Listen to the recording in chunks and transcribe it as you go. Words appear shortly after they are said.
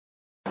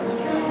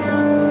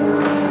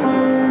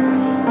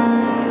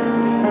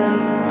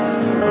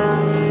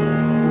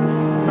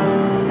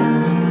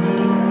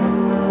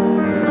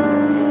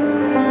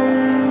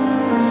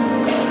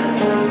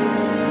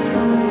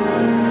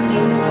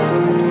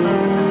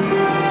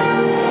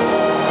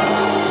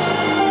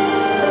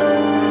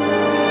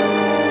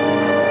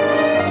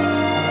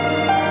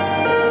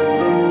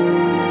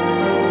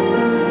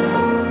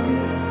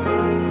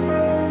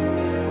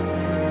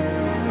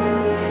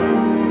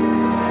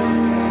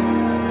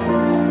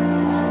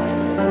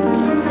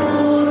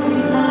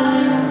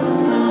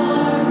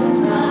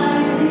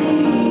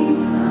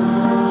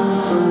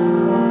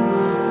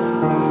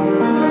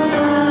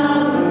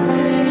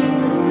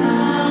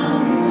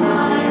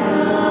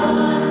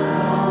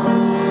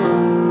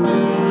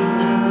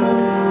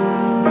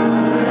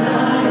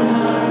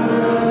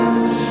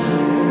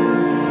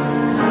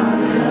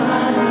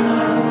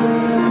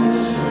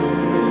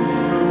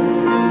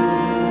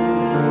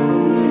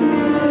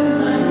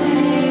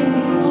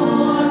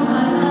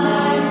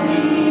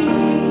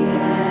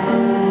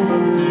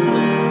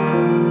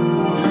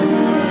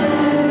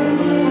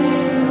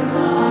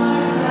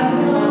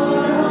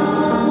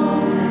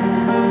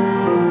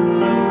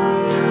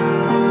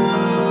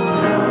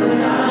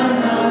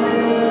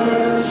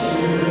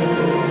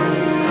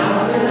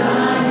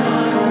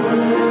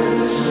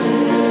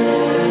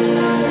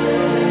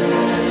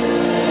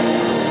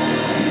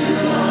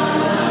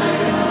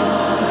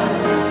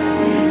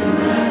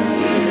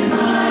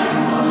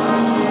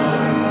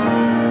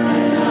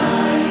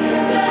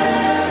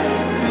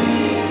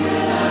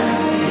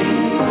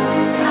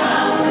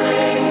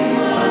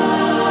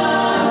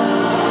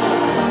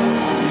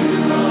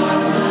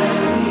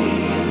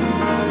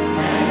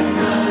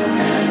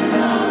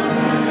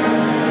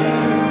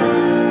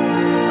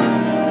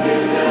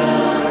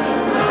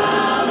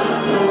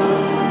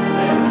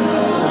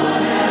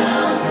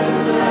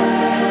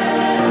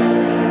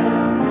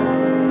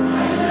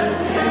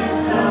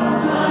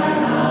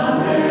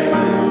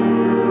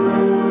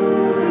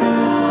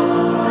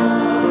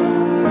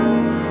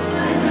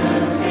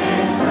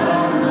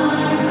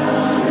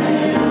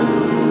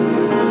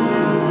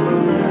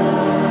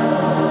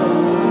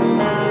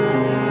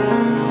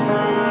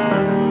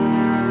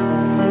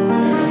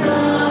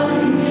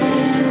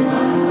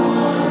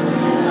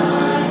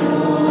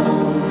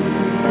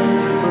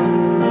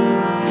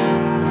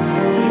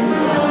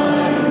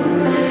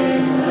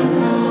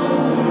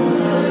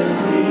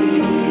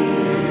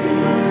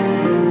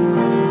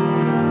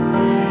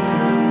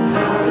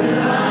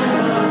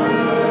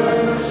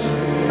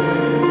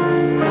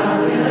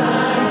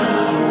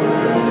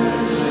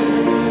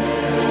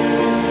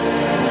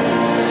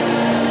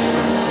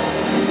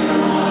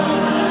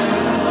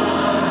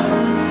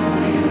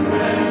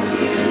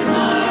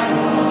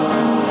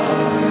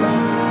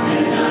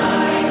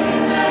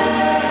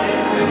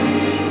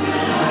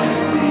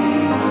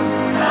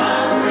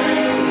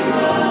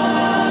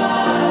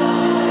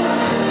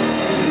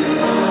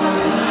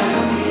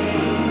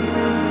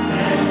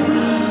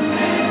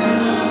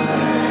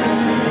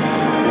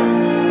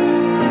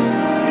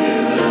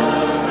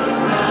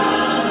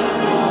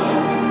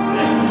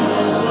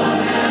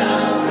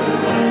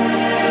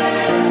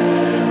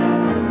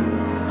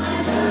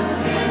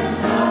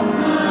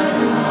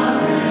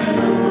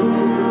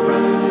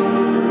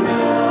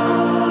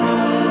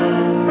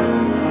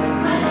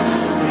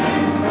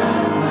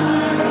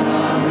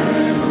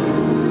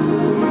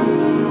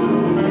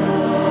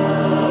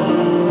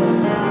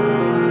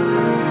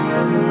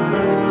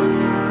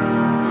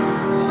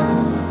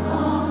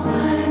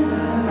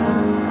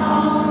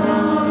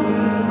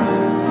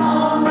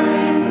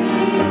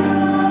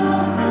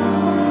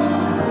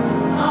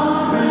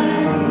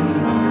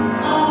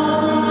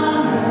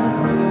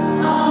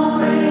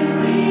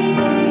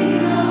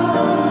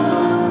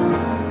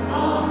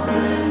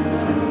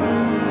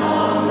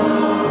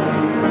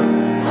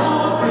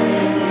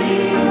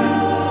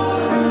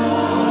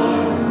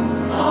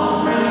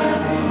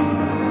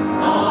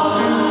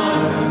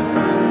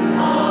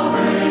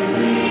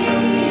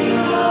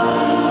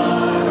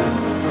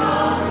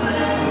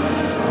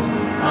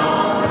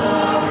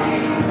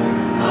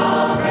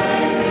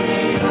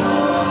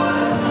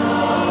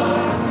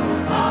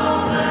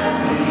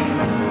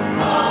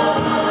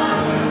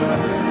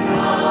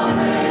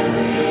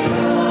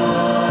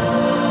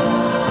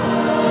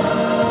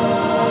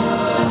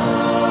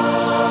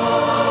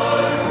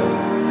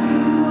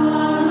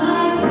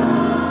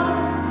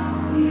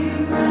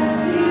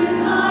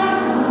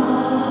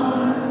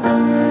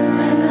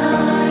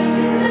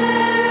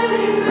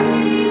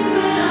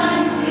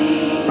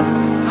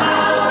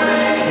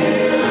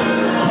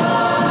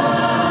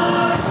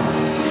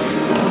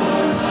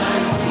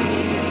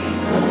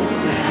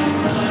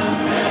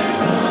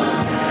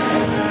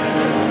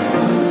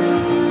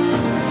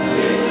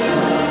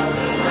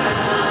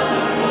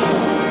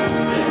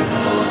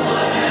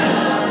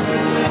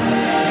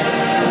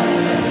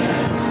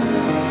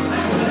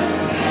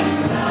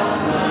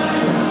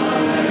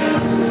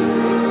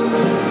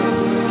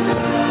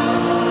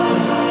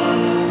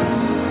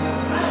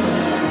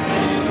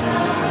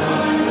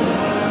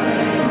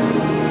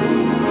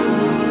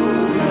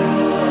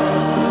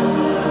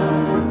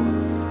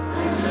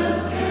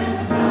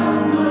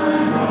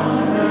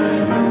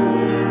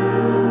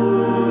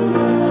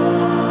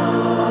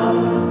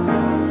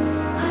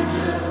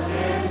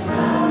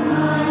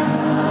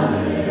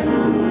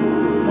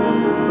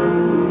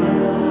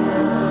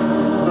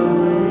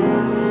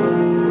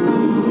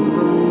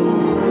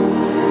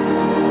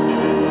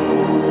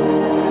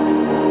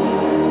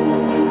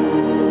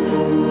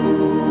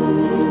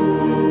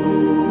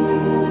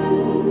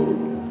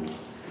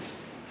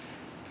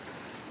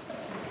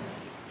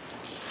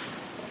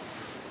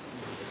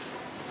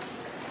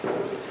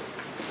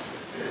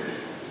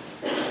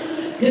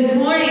Good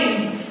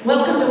morning.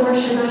 Welcome to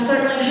worship. I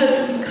certainly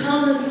hope you've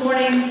come this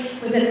morning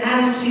with an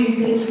attitude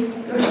that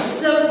you are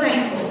so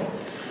thankful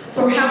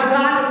for how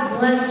God has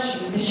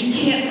blessed you, that you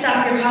can't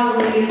stop your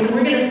hallelujahs. And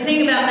we're going to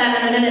sing about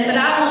that in a minute, but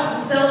I want to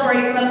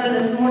celebrate something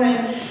this morning.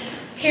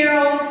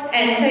 Carol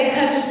and Faith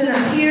Hutchison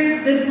are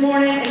here this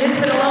morning, and it's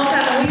been a long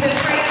time, and we've been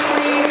praying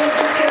for you,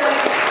 Carol,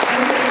 and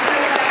we're so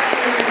glad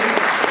you're here.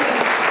 So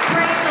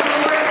praise the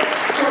Lord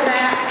for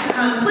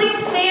that. Please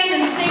stand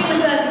and sing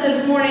with us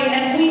this morning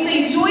as we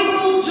sing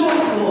Joyful,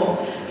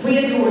 Joyful. We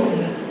adore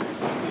you.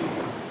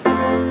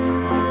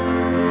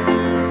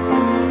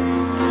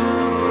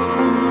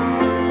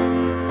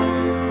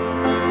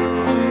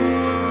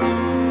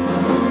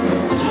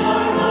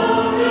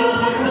 Joyful,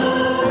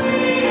 joyful,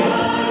 we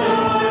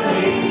adore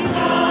thee,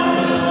 God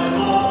of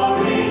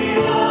glory,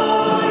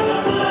 Lord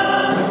of love.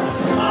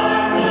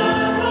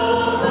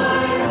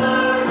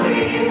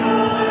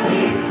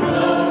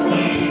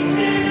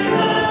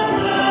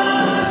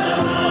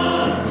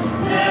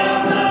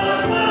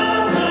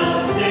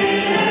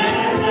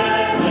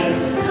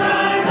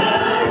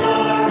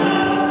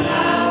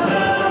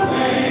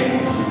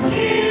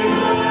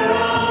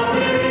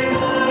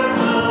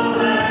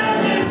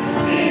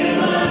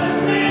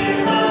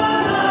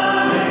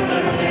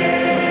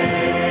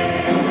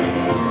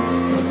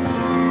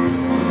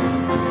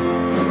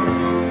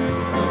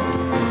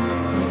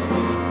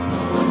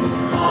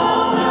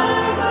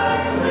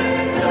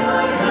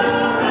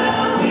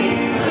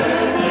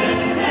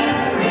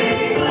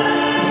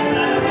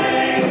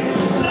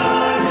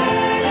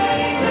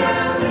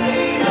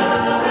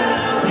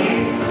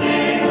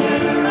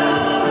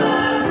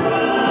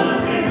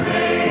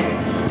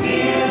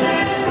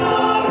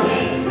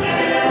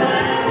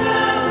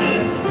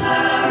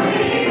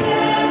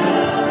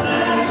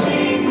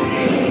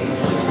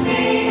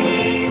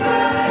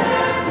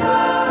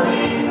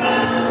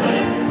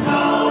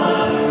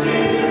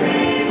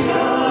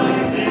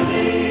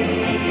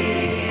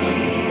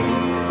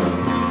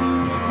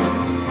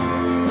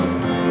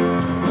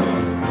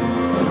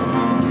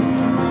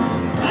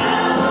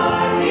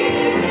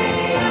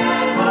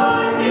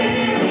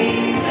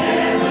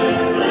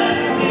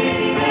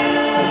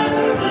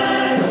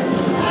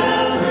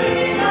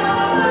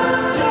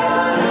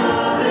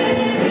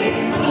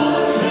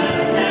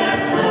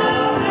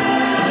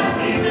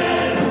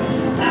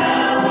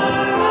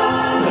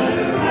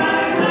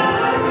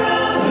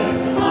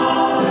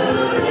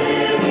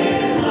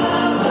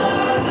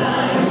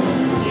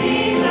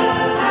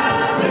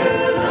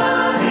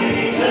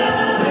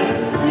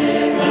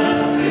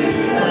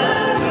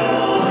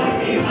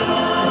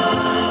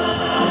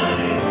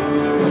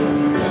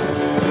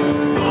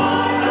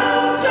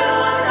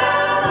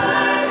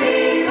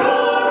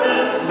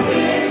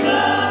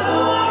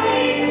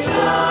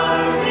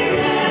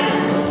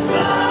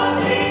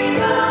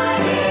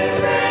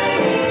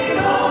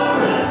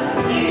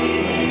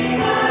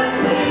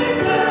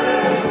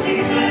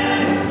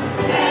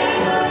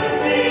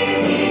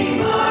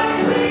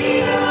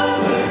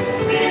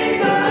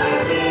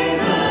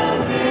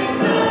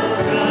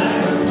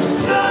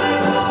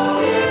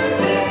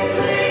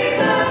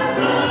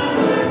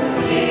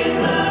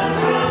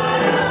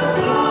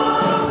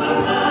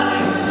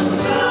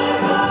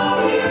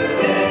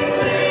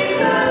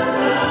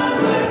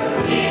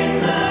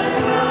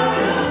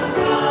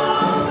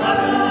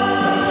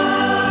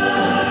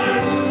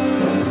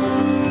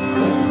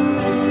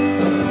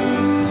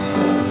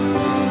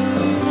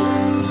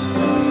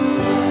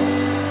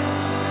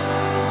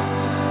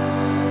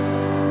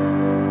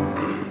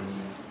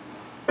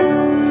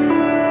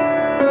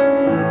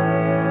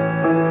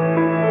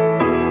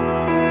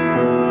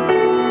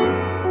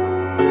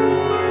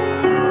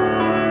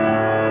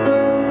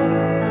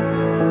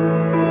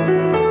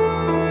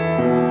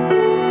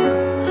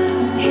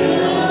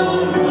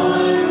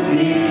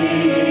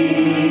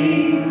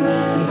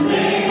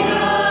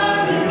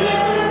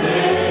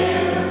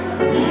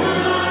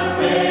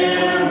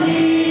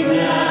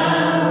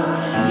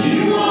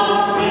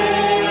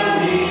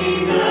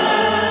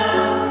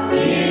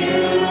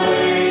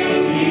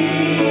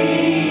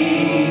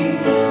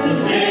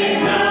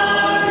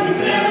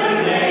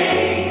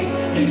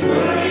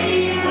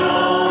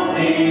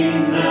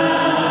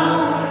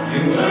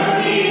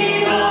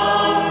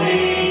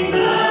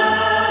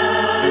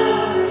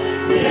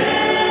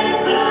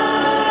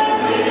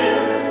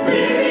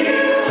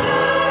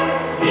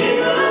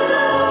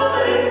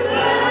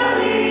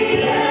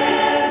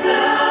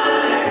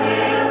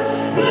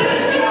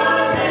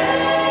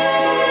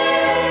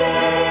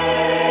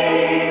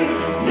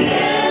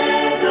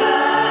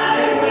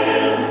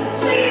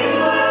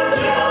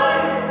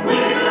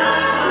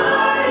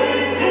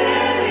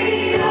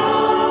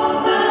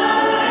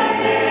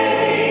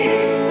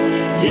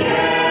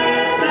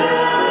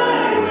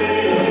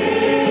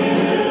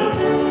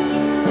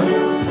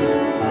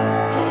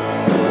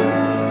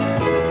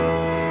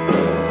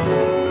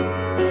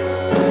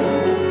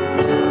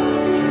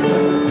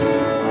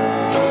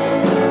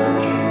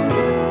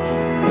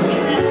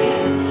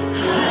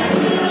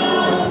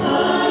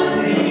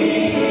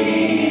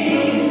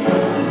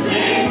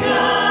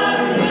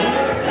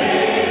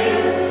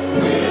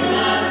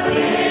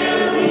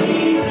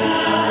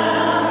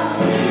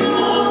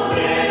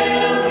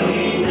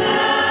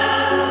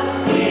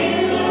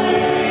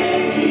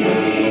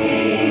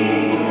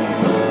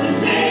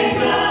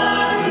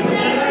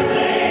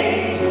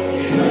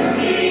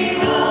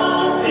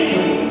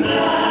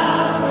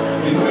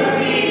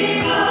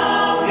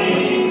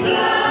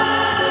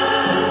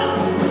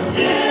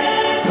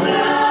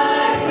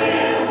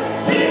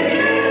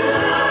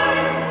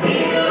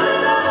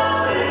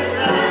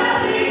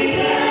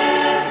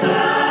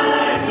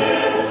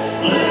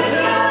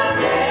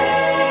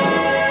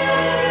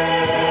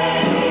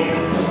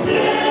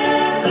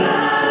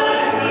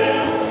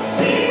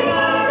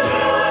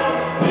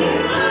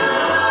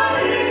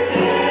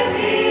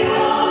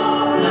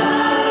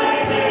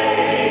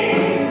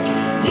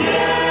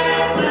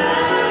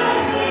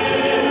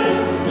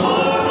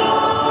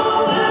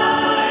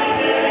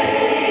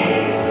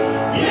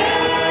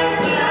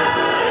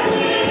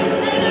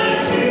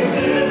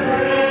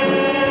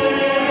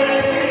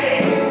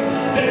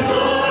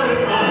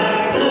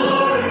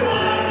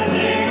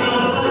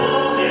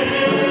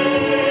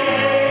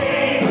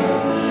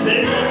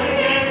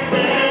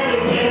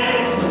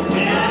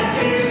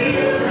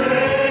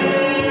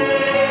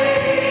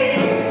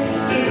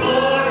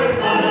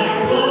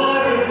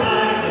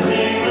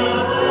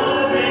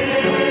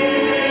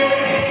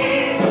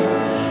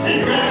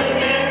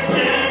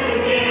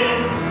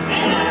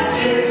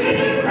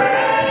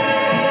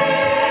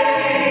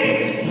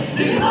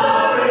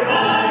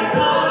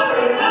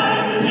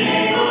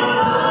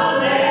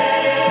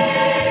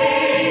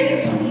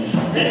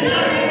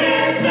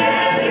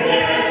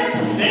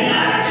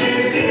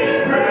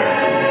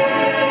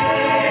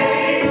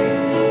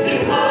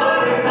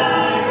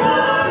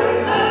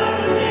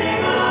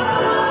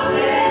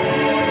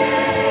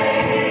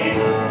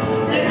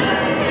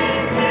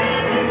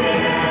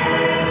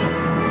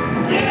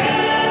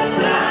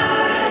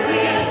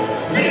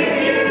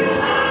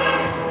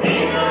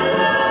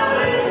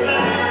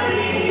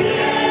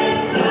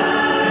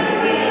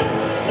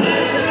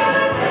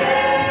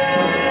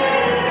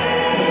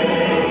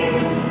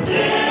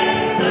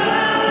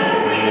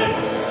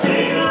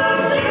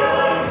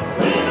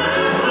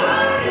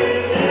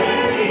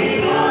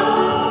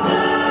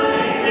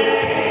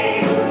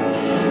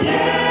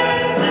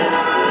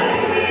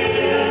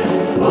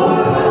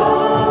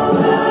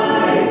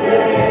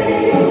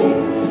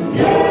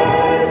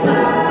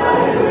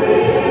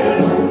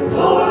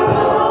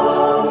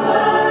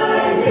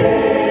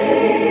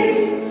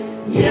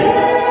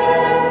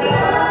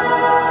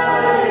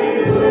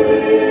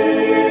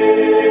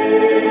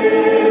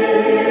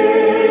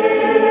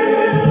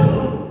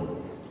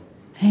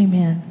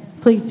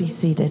 Please be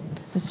seated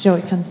as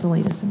Joey comes to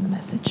lead us in the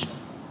message.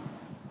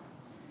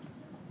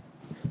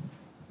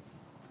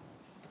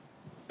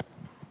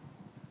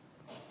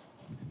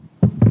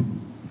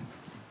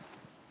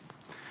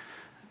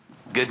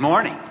 Good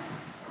morning.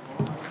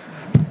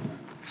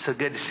 So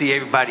good to see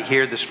everybody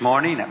here this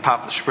morning at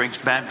Poplar Springs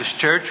Baptist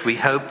Church. We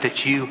hope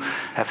that you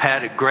have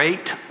had a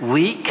great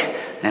week,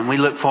 and we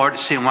look forward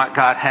to seeing what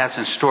God has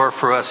in store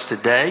for us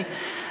today.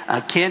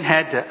 Ken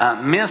had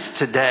to miss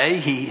today.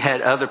 He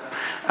had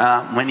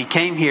when he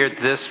came here,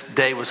 this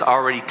day was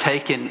already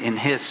taken in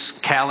his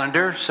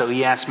calendar, so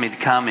he asked me to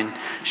come and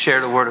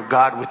share the Word of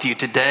God with you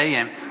today,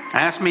 and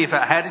asked me if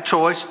I had a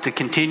choice to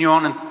continue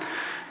on in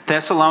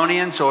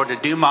Thessalonians or to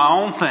do my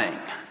own thing.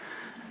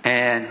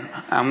 And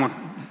I'm going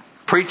to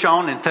preach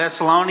on in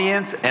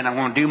Thessalonians, and I'm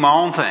going to do my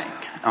own thing.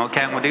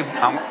 Okay, I'm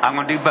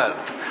going to do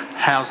both.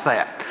 How's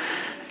that?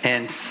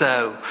 And so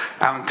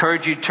I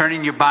encourage you to turn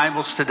in your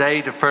Bibles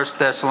today to 1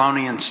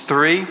 Thessalonians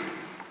 3.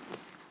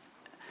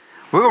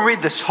 We're going to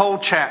read this whole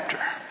chapter.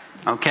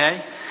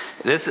 Okay,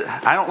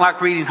 I don't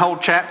like reading whole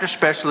chapters,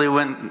 especially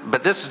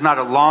but this is not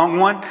a long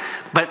one.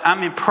 But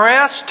I'm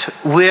impressed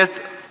with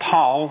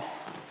Paul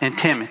and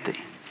Timothy.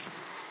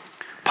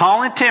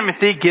 Paul and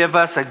Timothy give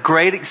us a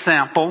great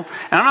example.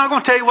 And I'm not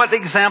going to tell you what the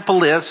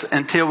example is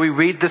until we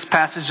read this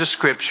passage of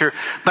Scripture.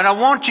 But I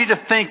want you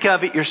to think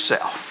of it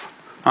yourself.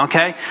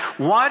 Okay?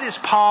 What is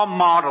Paul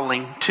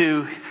modeling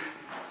to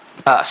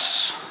us?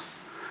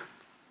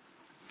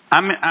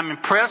 I'm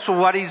impressed with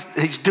what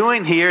he's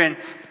doing here. And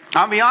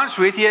I'll be honest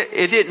with you,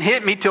 it didn't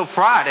hit me till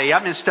Friday.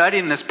 I've been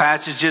studying this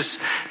passage.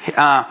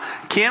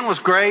 Ken was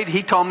great.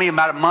 He told me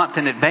about a month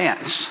in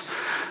advance.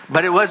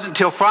 But it wasn't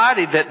until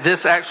Friday that this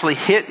actually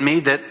hit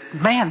me that,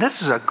 man, this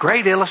is a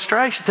great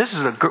illustration.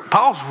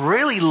 Paul's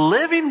really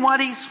living what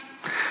he's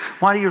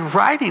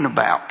writing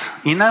about.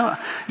 You know,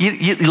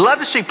 you love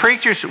to see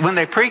preachers, when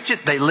they preach it,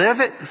 they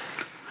live it.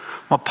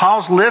 Well,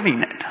 Paul's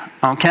living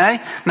it, okay?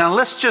 Now,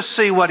 let's just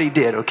see what he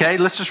did, okay?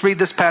 Let's just read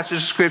this passage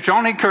of Scripture.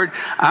 I'm going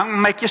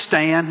to make you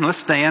stand. Let's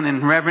stand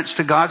in reverence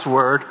to God's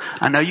Word.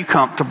 I know you're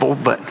comfortable,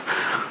 but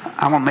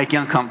I'm going to make you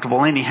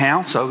uncomfortable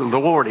anyhow, so the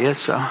Lord is,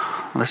 so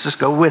let's just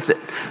go with it.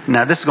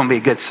 Now, this is going to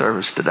be a good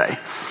service today.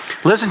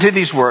 Listen to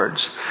these words.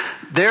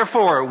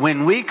 Therefore,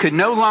 when we could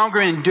no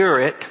longer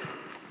endure it,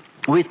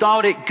 we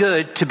thought it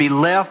good to be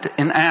left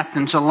in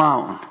Athens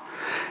alone,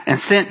 and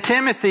sent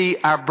Timothy,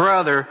 our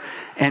brother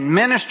and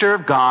minister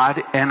of God,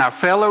 and our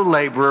fellow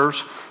laborers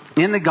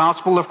in the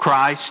gospel of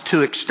Christ,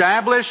 to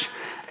establish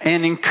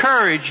and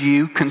encourage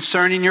you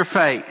concerning your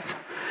faith,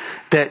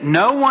 that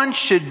no one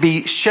should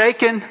be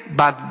shaken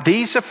by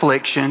these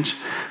afflictions,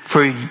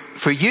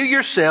 for you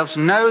yourselves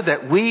know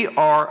that we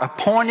are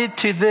appointed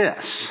to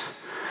this.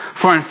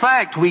 For in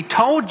fact, we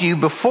told you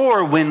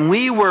before when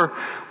we were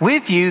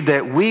with you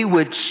that we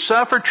would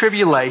suffer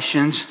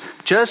tribulations,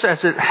 just as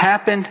it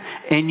happened,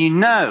 and you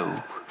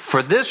know.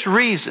 For this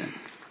reason,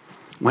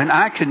 when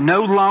I could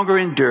no longer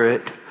endure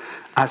it,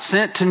 I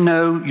sent to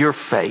know your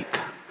fate,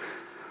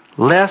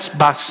 lest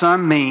by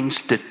some means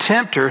the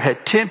tempter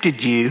had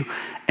tempted you,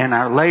 and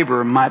our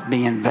labor might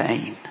be in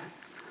vain.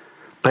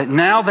 But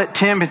now that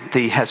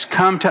Timothy has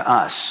come to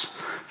us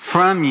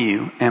from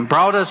you and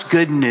brought us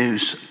good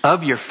news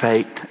of your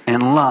faith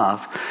and love,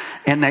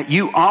 and that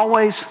you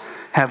always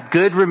have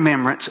good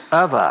remembrance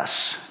of us,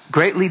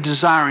 greatly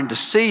desiring to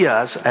see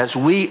us as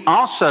we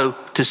also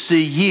to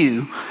see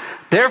you.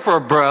 Therefore,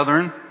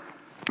 brethren,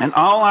 in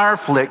all our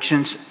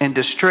afflictions and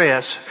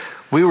distress,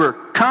 we were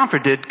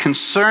comforted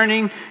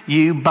concerning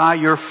you by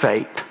your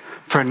faith.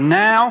 For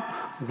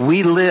now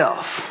we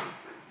live,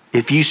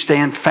 if you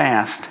stand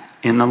fast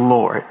in the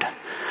Lord.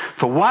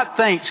 For what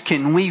thanks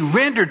can we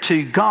render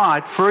to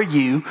God for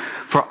you,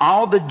 for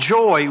all the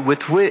joy with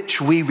which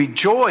we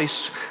rejoice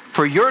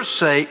for your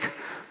sake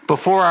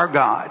before our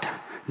God,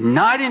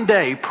 night and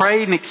day,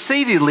 praying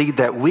exceedingly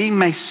that we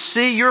may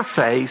see your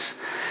face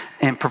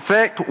and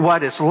perfect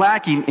what is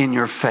lacking in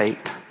your faith.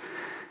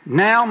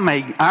 Now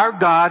may our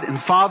God and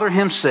Father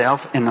Himself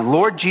and the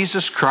Lord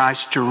Jesus Christ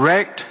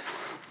direct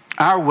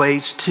our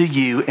ways to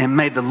you, and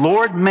may the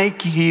Lord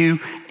make you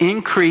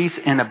increase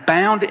and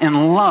abound in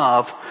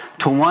love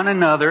to one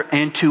another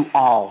and to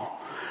all,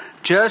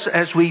 just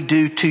as we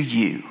do to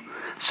you,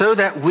 so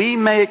that we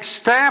may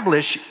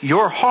establish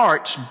your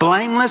hearts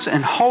blameless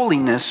in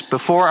holiness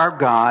before our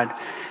God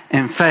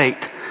in faith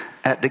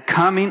at the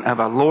coming of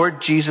our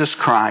Lord Jesus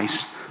Christ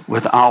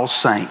with all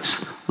saints.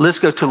 Let's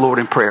go to Lord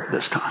in prayer at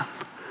this time.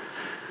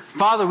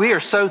 Father, we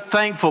are so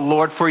thankful,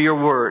 Lord, for your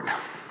word.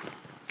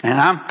 And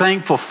I'm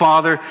thankful,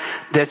 Father,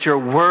 that your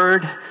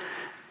word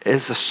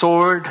is a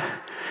sword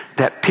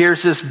that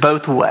pierces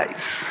both ways.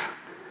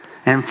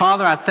 And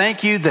Father, I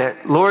thank you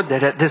that, Lord,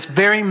 that at this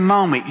very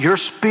moment, your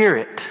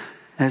Spirit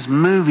is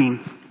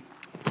moving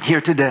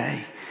here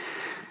today.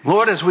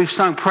 Lord, as we've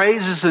sung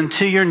praises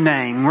unto your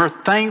name,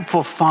 we're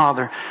thankful,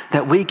 Father,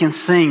 that we can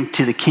sing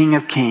to the King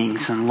of Kings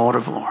and Lord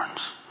of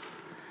Lords.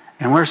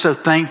 And we're so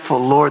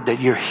thankful, Lord,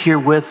 that you're here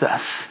with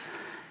us,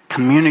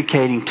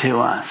 communicating to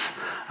us,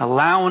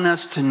 allowing us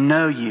to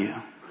know you.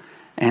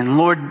 And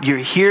Lord,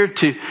 you're here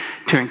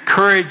to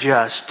encourage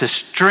us, to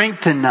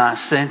strengthen us,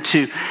 and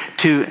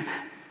to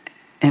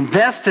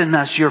invest in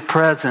us your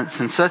presence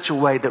in such a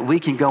way that we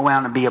can go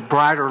out and be a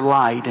brighter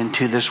light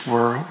into this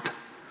world.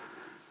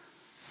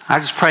 I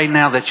just pray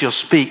now that you'll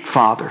speak,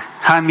 Father.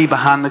 Hide me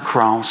behind the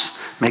cross.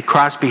 May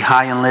Christ be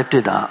high and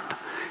lifted up.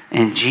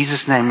 In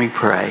Jesus' name we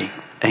pray.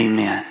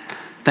 Amen.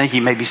 Thank you.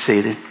 You may be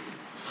seated.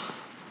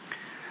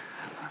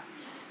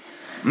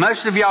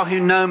 Most of y'all who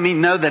know me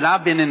know that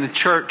I've been in the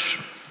church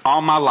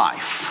all my life.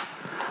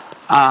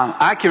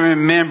 I can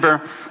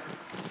remember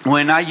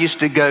when I used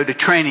to go to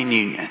training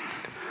union.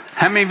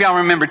 How many of y'all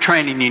remember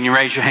training union?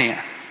 Raise your hand.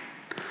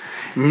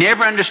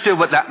 Never understood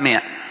what that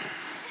meant.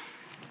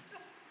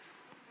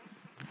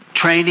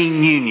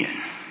 Training union.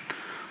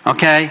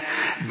 Okay?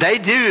 They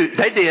did.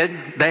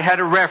 They had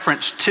a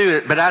reference to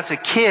it. But as a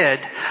kid,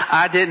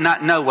 I did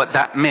not know what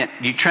that meant.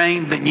 You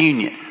trained the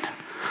union.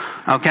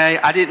 Okay?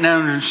 I didn't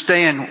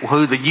understand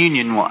who the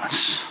union was.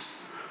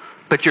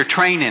 But you're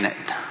training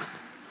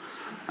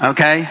it.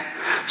 Okay?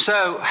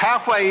 So,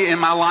 halfway in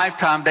my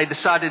lifetime, they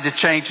decided to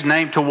change the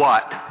name to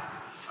what?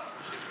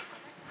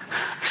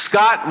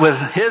 Scott, with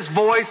his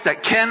voice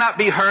that cannot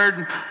be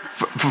heard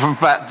from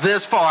about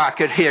this far, I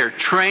could hear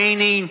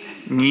training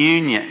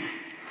union.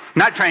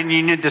 Not training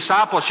union,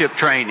 discipleship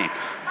training.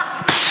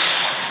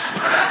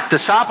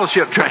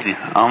 Discipleship training.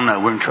 Oh no,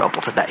 we're in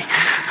trouble today.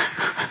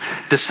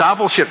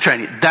 Discipleship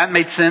training. That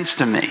made sense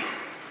to me.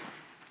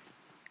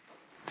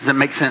 Does that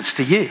make sense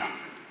to you?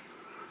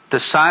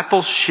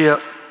 Discipleship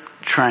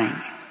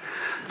training.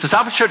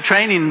 Discipleship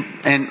training,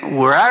 and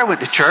where I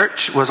went to church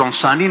was on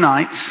Sunday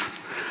nights,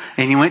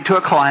 and you went to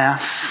a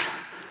class,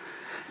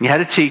 and you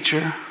had a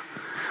teacher.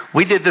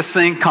 We did this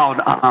thing called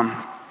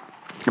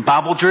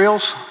Bible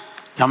drills.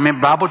 Y'all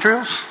remember Bible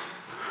drills?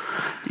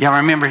 Y'all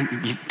remember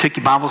you took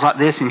your Bibles like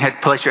this and you had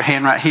to place your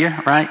hand right here,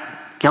 right?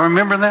 Y'all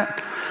remember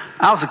that?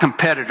 I was a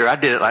competitor. I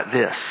did it like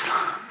this.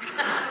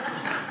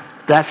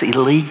 That's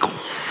illegal.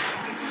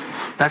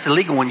 That's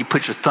illegal when you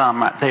put your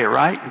thumb right there,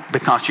 right?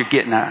 Because you're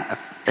getting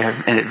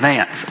an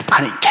advance.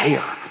 I didn't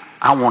care.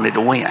 I wanted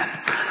to win.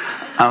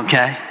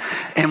 Okay?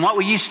 And what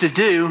we used to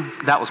do,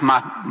 that was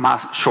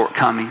my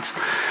shortcomings.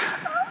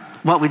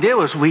 What we did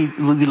was we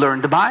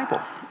learned the Bible.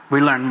 We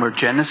learned more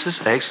Genesis,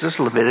 Exodus,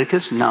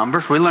 Leviticus,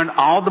 Numbers. We learned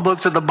all the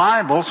books of the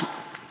Bible.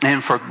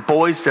 And for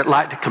boys that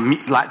like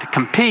to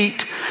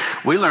compete,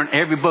 we learned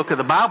every book of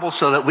the Bible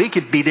so that we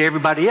could beat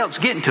everybody else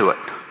getting to it.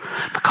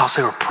 Because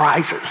there were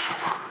prizes.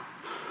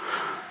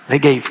 They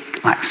gave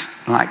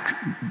like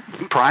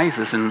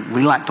prizes, and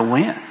we like to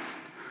win.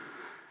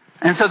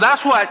 And so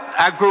that's what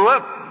I grew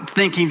up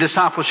thinking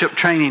discipleship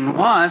training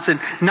was. And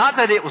not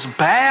that it was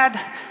bad,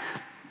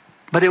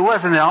 but it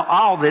wasn't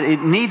all that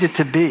it needed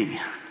to be.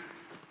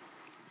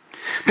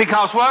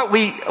 Because what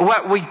we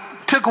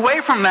took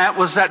away from that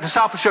was that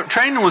discipleship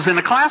training was in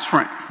a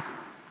classroom.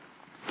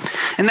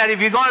 And that if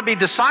you're going to be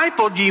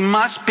discipled, you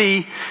must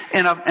be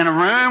in a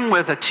room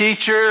with a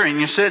teacher, and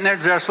you're sitting there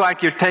just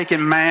like you're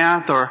taking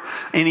math or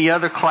any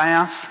other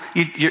class.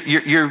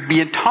 You're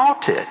being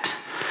taught it.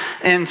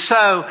 And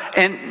so,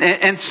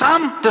 and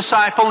some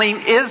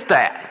discipling is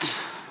that.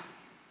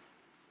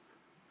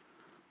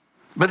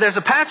 But there's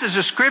a passage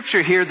of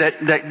Scripture here that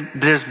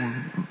just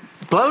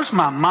blows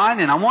my mind,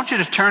 and I want you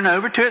to turn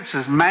over to it. It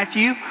says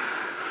Matthew.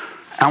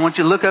 I want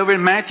you to look over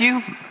in Matthew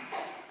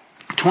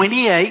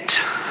 28,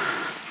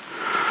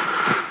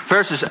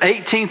 verses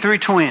 18 through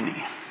 20.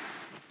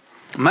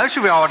 Most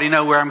of you already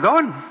know where I'm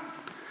going.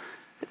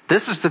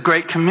 This is the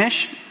Great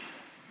Commission.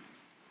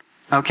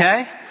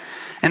 Okay?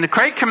 And the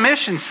Great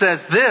Commission says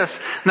this.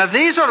 Now,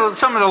 these are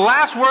some of the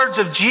last words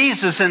of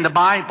Jesus in the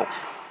Bible.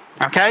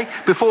 Okay?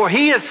 Before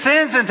He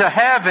ascends into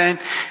heaven,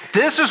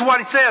 this is what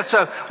He says.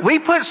 So we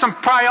put some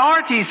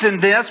priorities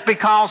in this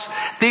because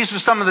these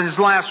are some of His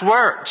last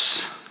words.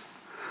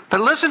 But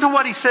listen to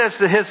what He says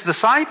to His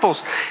disciples.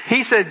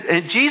 He said,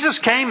 and Jesus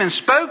came and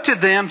spoke to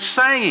them,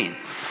 saying,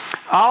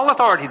 all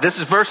authority, this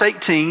is verse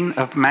 18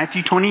 of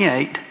Matthew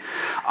 28,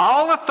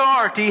 all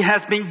authority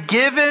has been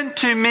given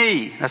to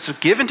me, that's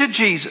given to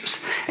Jesus,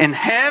 in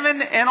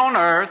heaven and on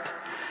earth.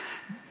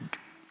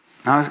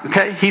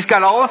 Okay, He's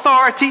got all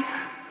authority.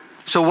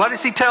 So what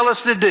does He tell us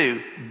to do?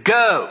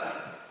 Go.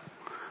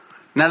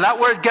 Now that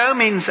word go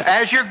means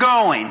as you're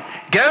going.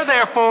 Go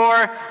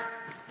therefore,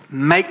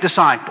 make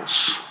disciples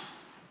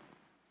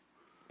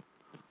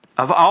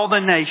of all the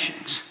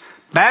nations,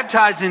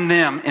 baptizing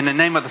them in the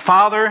name of the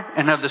Father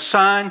and of the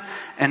Son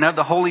and of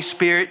the Holy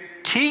Spirit,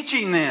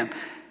 teaching them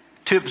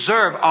to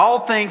observe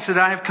all things that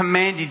I have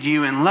commanded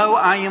you. And lo,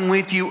 I am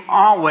with you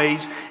always,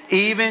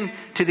 even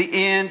to the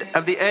end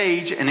of the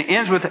age. And it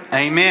ends with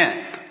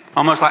amen.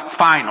 Almost like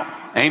final.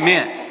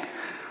 Amen.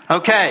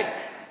 Okay.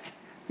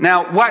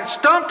 Now, what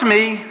stumped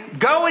me,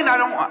 going,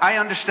 I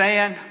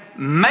understand.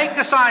 Make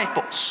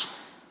disciples.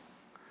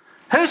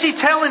 Who's He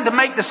telling to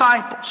make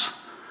disciples?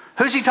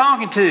 Who's He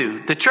talking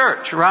to? The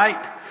church, right?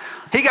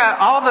 He got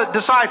all the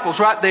disciples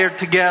right there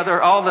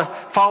together, all the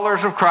followers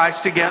of Christ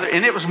together,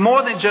 and it was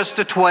more than just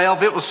the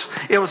 12.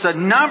 It was a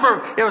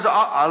number. It was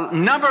a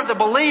number of the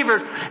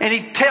believers, and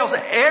He tells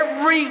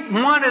every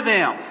one of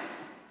them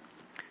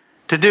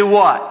to do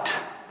what?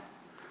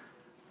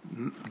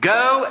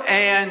 Go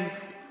and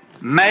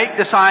make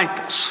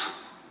disciples.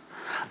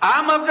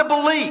 I'm of the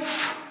belief,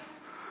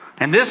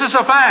 and this is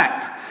a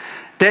fact,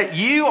 that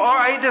you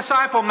are a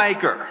disciple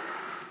maker.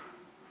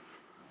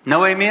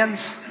 No amens?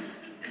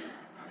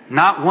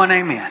 Not one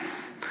amen.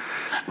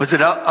 Was it,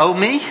 oh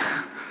me?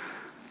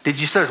 Did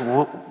you say,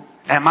 well,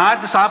 am I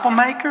a disciple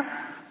maker?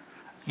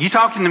 You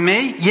talking to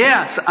me?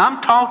 Yes,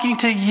 I'm talking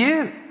to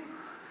you.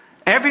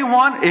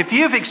 Everyone, if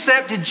you've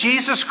accepted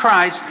Jesus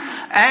Christ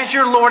as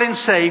your Lord and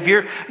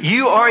Savior,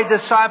 you are a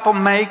disciple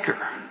maker.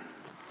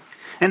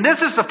 And this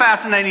is the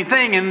fascinating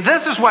thing, and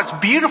this is what's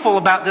beautiful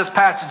about this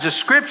passage of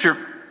Scripture,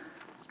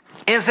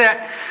 is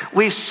that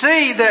we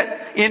see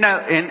that,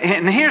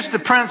 and here's the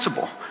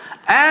principle.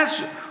 As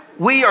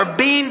we are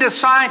being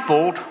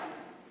discipled,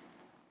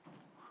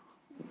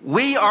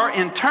 we are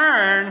in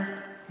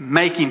turn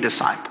making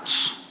disciples.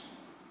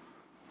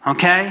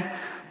 Okay?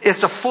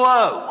 It's a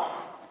flow.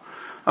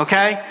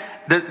 Okay?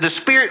 The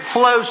Spirit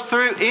flows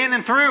in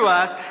and through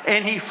us,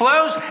 and He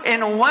flows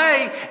in a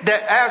way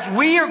that as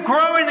we are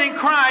growing in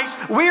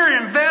Christ, we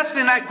are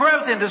investing that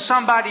growth into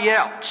somebody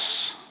else.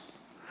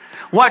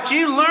 What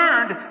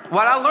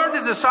I learned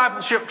in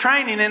discipleship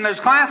training in those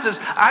classes,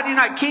 I do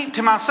not keep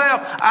to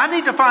myself. I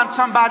need to find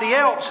somebody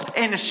else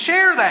and to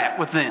share that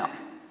with them.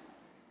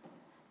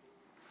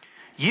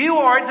 You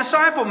are a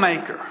disciple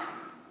maker.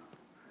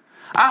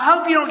 I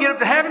hope you don't get up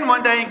to heaven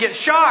one day and get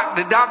shocked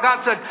that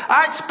God said,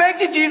 I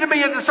expected you to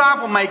be a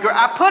disciple maker.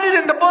 I put it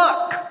in the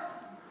book.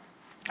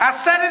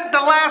 I said it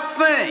the last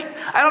thing.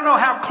 I don't know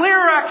how clear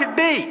I could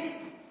be.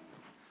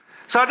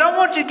 So I don't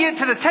want you to get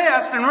to the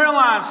test and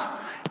realize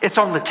it's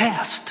on the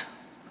test.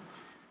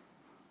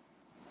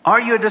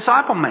 Are you a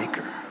disciple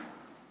maker?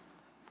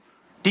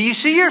 Do you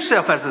see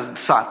yourself as a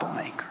disciple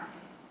maker?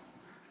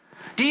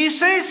 Do you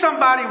see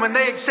somebody when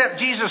they accept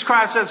Jesus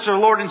Christ as their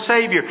Lord and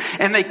Savior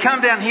and they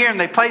come down here and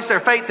they place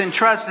their faith and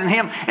trust in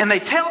Him and they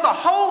tell the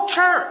whole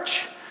church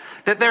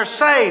that they're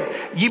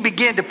saved, you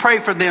begin to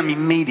pray for them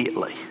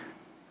immediately.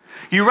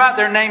 You write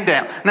their name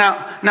down.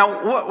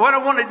 Now, what I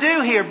want to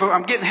do here, but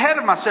I'm getting ahead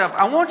of myself.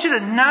 I want you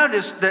to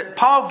notice that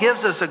Paul gives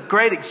us a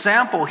great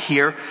example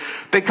here,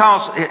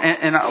 because,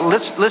 and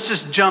let's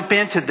just jump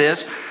into this,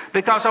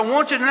 because I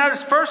want you to notice,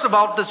 first of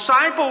all,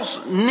 disciples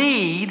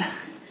need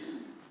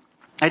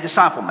a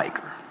disciple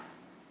maker.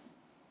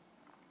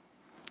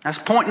 That's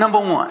point number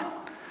one.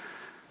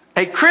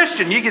 A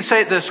Christian, you can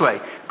say it this way: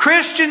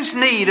 Christians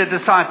need a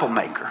disciple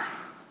maker.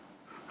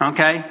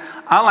 Okay?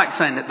 I like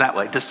saying it that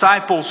way.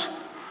 Disciples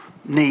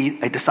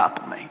need a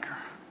disciple maker.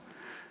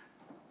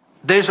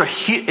 These are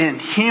in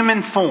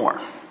human form.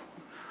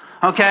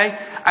 Okay?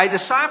 A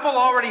disciple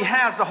already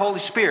has the Holy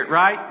Spirit,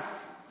 right?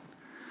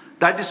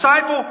 A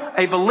disciple,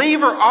 a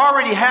believer,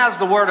 already has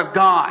the Word of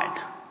God.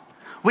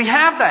 We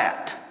have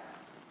that.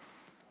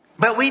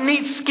 But we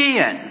need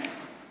skin.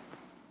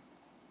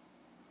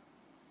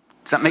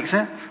 Does that make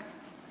sense?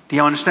 Do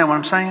you understand what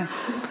I'm saying?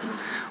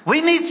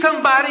 We need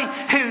somebody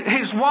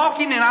who's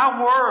walking in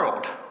our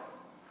world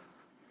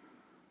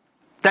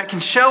that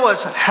can show us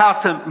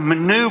how to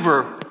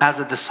maneuver as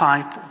a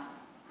disciple.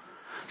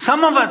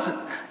 Some of us,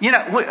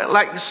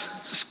 like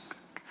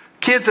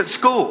kids at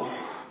school,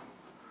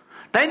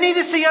 they need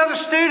to see other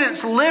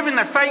students living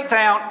their faith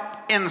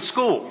out in the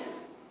school.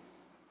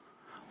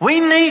 We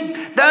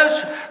need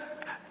those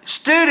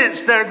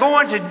students that are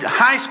going to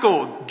high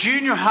school,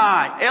 junior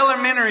high,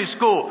 elementary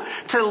school,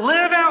 to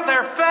live out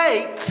their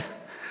faith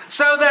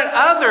so that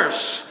others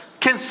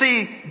can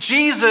see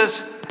Jesus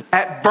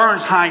at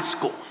Burns High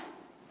School,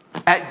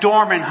 at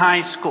Dorman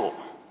High School,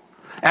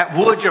 at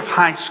Woodruff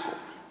High School.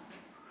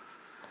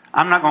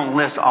 I'm not going to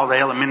list all the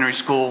elementary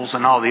schools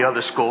and all the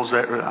other schools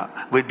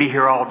that we'd be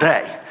here all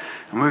day.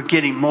 And we're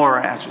getting more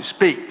as we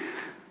speak.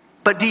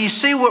 But do you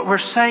see what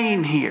we're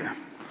saying here?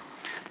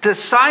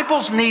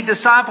 Disciples need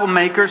disciple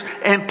makers,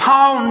 and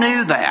Paul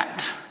knew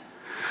that.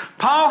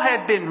 Paul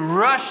had been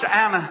rushed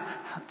out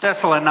of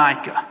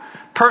Thessalonica.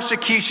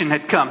 Persecution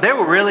had come. They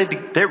were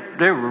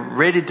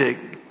ready to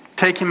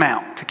take him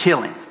out, to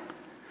kill him.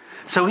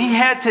 So he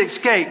had to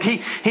escape.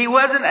 He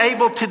wasn't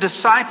able to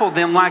disciple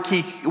them like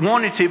he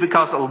wanted to,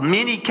 because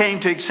many came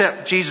to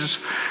accept Jesus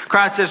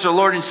Christ as their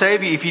Lord and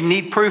Savior. If you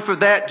need proof of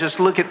that, just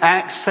look at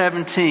Acts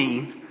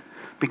 17,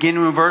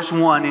 beginning with verse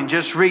 1, and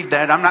just read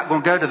that. I'm not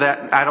going to go to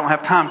that. I don't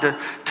have time to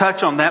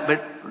touch on that,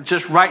 but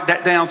just write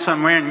that down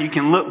somewhere and you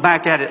can look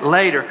back at it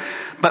later.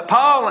 But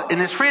Paul and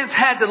his friends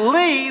had to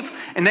leave,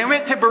 and they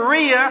went to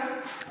Berea.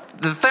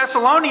 The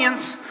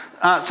Thessalonians,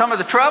 some of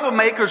the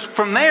troublemakers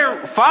from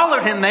there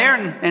followed him there,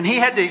 and he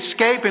had to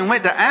escape and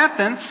went to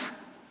Athens.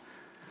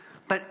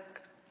 But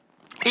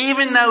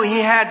even though he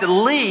had to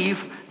leave,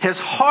 his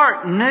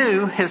heart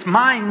knew, his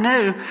mind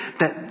knew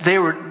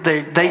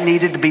that they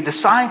needed to be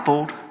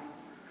discipled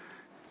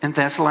in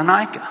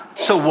Thessalonica.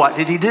 So what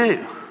did he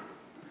do?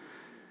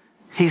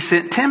 He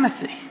sent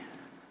Timothy.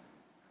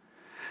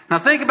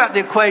 Now think about the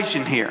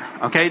equation here.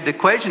 Okay, the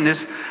equation is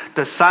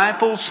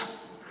disciples,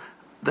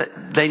 that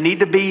they need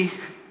to be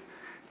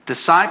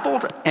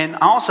discipled, and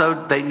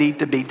also they need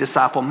to be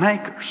disciple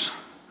makers.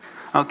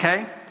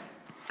 Okay?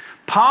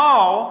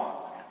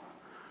 Paul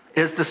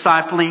is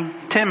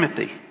discipling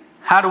Timothy.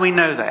 How do we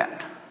know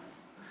that?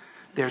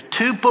 There's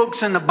 2 books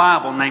in the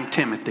Bible named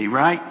Timothy,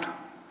 right?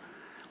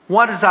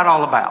 What is that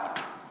all about?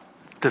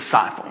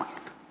 Discipling.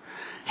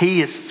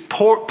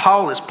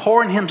 Paul is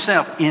pouring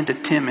himself into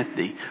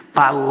Timothy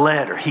by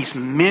letter. He's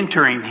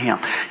mentoring him.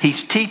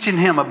 He's teaching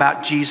him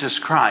about Jesus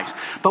Christ.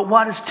 But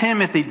what is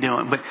Timothy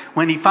doing? But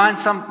when he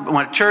finds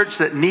a church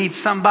that needs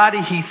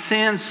somebody, he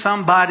sends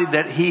somebody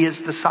that he has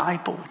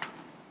discipled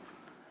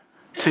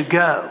to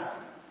go,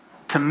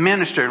 to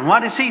minister. And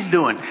what is he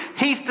doing?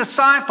 He's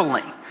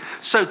discipling.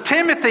 So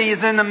Timothy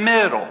is in the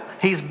middle.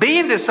 He's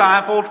being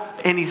discipled,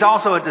 and he's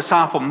also a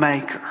disciple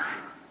maker.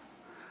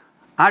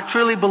 I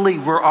truly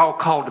believe we're all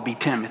called to be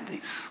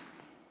Timothys.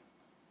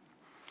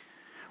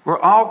 We're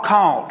all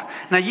called.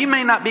 Now, you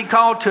may not be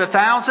called to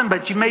 1,000,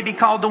 but you may be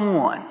called to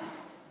 1.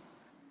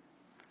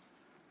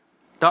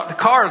 Dr.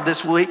 Carr this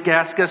week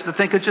asked us to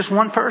think of just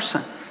one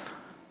person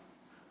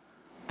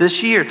this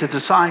year to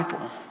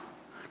disciple,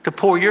 to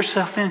pour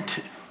yourself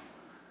into.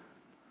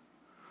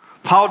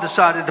 Paul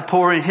decided to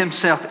pour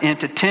himself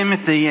into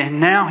Timothy,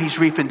 and now he's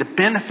reaping the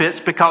benefits,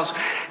 because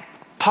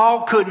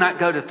Paul could not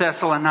go to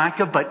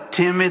Thessalonica, but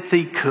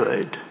Timothy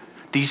could.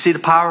 Do you see the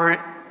power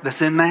that's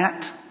in that?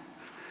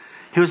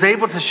 He was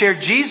able to share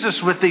Jesus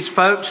with these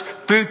folks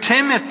through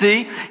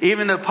Timothy,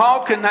 even though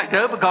Paul could not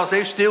go because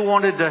they still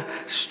wanted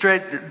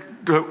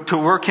to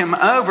work him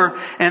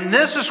over. And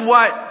this is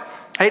what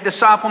a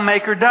disciple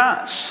maker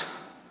does.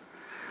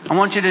 I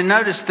want you to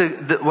notice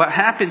what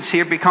happens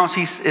here, because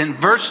he's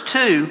in verse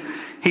 2,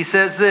 he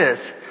says this.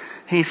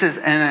 He says,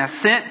 "And I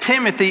sent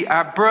Timothy,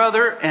 our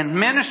brother and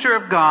minister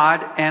of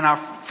God, and our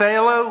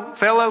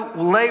fellow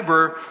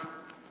laborer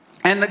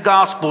in the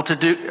gospel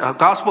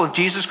gospel of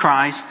Jesus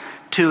Christ,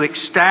 to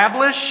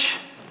establish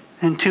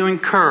and to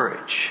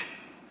encourage."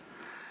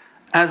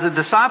 As a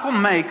disciple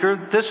maker,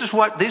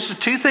 these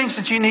are two things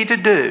that you need to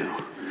do.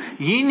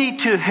 You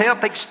need to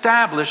help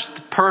establish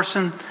the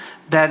person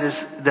that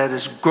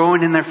is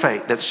growing in their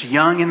faith, that's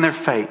young in their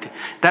faith.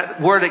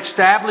 That word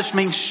 "establish"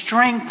 means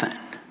strengthen.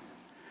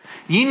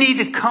 You need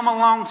to come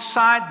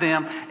alongside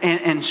them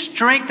and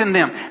strengthen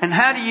them. And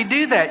how do you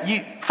do that?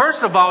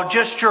 First of all,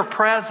 just your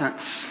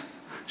presence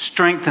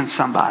strengthens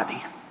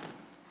somebody.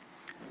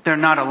 They're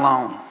not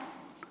alone.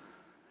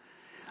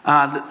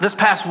 This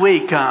past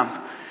week,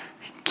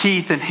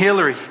 Keith and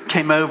Hillary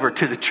came over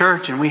to the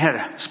church, and we had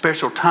a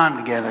special time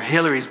together.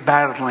 Hillary's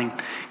battling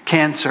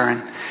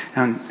cancer,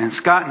 and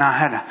Scott and I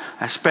had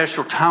a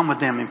special time with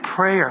them in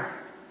prayer.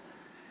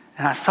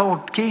 And I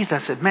told Keith,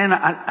 I said, "Man,"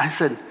 I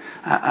said,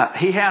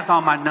 he has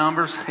all my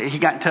numbers. He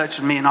got in touch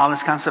with me and all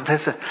this kind of stuff.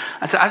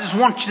 I said, "I just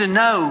want you to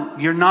know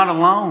you're not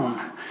alone."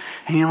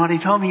 And you know what he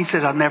told me? He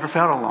said, "I've never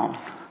felt alone.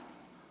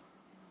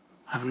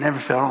 I've never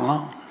felt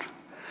alone."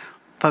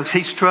 Folks,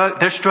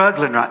 they're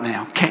struggling right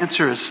now.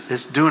 Cancer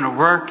is doing a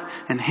work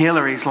in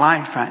Hillary's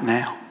life right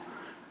now.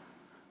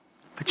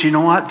 But you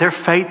know what? Their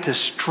faith is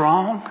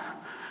strong.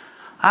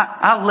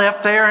 I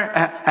left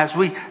there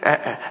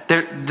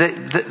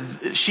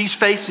she's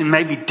facing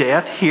maybe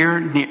death here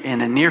in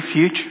the near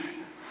future.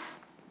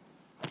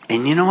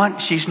 And you know what?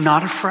 She's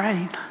not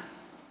afraid.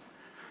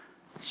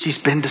 She's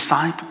been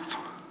discipled.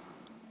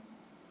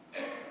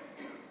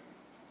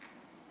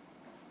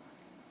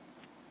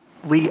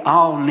 We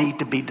all need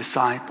to be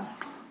discipled,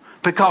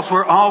 because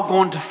we're all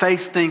going to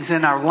face things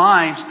in our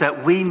lives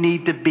that we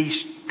need to be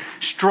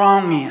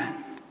strong in.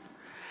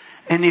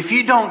 And if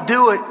you don't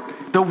do it,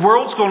 the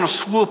world's going to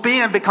swoop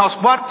in, because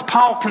what's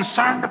Paul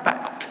concerned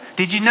about?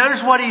 Did you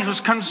notice what he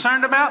was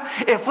concerned about?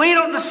 If we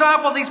don't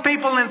disciple these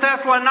people in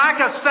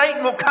Thessalonica,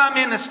 Satan will come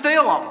in and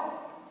steal them.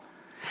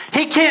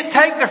 He can't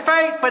take their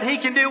faith, but he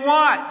can do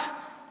what?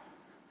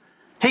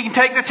 He can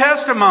take their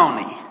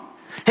testimony.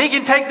 He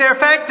can take their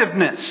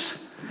effectiveness.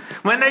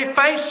 When they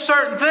face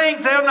certain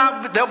things,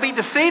 they'll be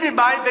defeated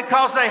by it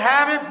because they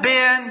haven't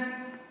been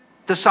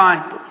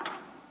discipled.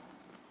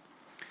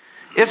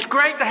 It's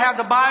great to have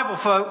the Bible,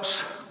 folks.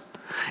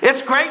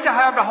 It's great to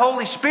have the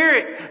Holy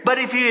Spirit. But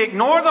if you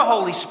ignore the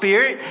Holy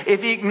Spirit,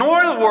 if you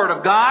ignore the Word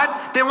of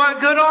God, then what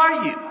good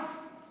are you?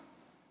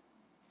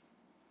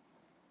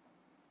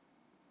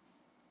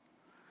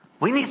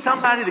 We need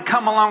somebody to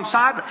come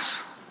alongside us.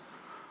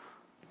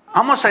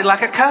 I'm going to say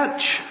like a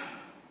coach.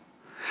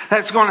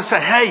 That's going to say,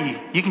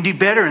 "Hey, you can do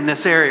better in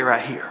this area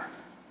right here.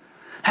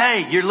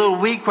 Hey, you're a little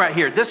weak right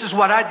here. This is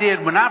what I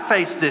did when I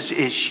faced this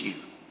issue."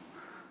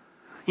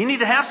 You need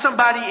to have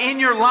somebody in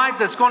your life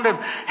that's going to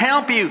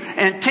help you.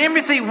 And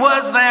Timothy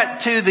was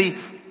that to the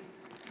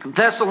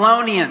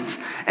Thessalonians.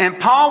 And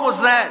Paul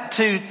was that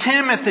to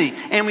Timothy.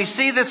 And we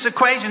see this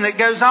equation that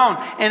goes on.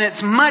 And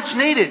it's much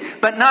needed.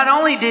 But not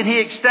only did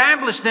he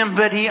establish them,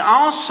 but he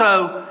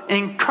also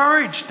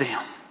encouraged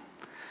them.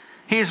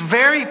 He is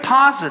very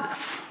positive.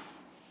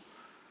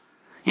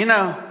 You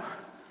know,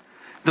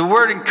 the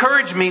word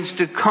encourage means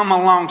to come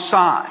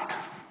alongside.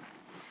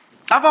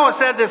 I've always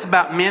said this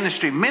about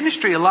ministry.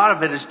 Ministry, a lot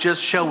of it is just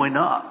showing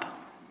up.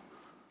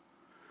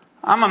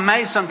 I'm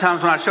amazed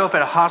sometimes when I show up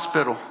at a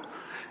hospital,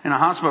 in a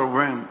hospital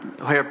room,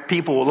 where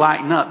people will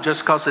lighten up just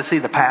because they see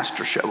the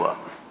pastor show up.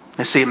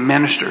 They see a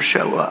minister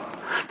show up.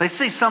 They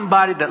see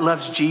somebody that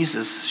loves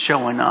Jesus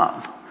showing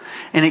up.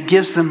 And it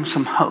gives them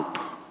some hope.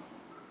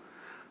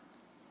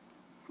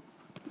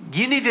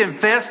 You need to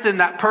invest in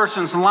that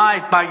person's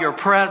life by your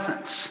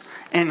presence.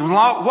 And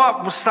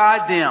walk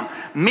beside them.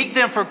 Meet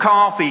them for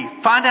coffee.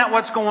 Find out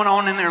what's going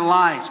on in their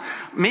lives.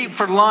 Meet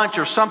for lunch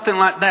or something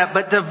like that.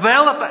 But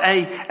develop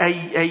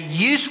a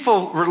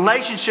useful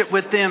relationship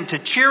with them to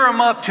cheer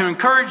them up, to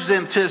encourage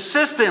them, to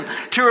assist them,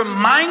 to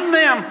remind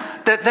them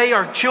that they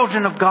are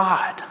children of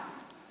God.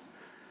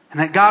 And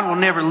that God will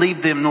never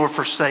leave them nor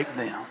forsake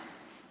them.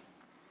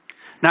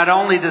 Not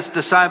only does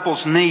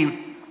disciples need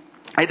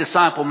a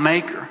disciple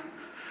maker,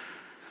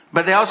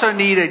 but they also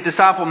need a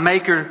disciple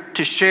maker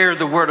to share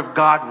the Word of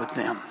God with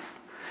them.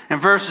 In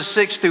verses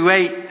 6 through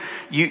 8,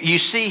 you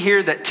see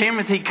here that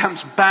Timothy comes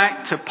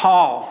back to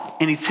Paul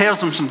and he tells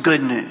them some good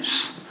news.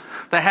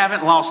 They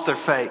haven't lost their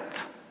faith.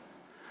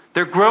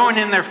 They're growing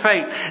in their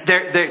faith.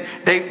 They're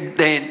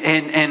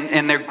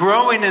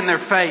growing in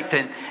their faith,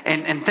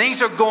 and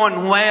things are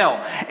going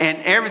well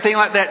and everything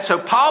like that. So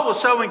Paul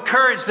was so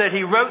encouraged that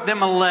he wrote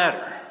them a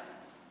letter.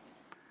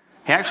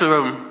 He actually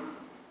wrote them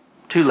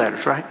 2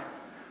 letters, right?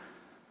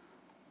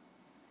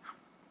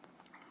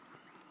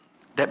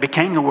 That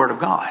became the Word of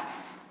God.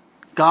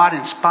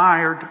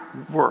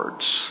 God-inspired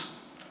words.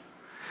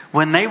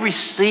 When they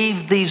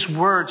received these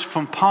words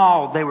from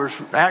Paul, they were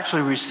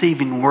actually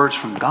receiving words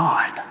from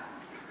God.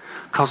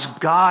 Because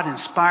God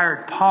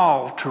inspired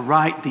Paul to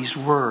write these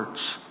words.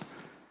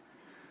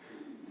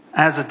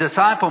 As a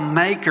disciple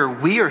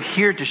maker, we are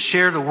here to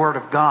share the Word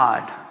of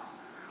God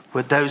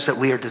with those that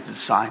we are to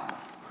disciple.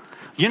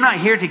 You're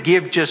not here to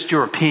give just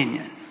your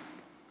opinion.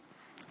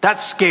 That's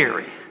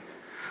scary.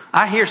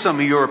 I hear some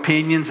of your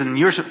opinions, and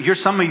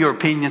some of your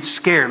opinions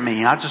scare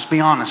me. I'll just be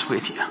honest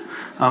with you.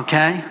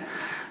 Okay?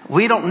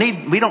 We don't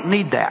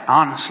need that,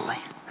 honestly.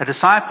 A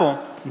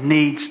disciple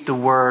needs the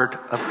Word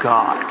of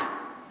God.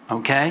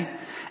 Okay?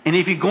 And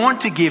if you're going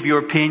to give your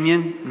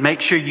opinion,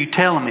 make sure you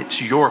tell them it's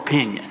your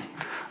opinion.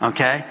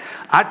 Okay?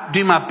 I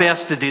do my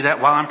best to do that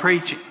while I'm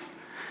preaching.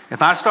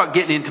 If I start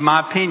getting into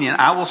my opinion,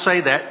 I will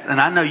say that, and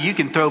I know you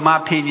can throw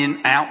my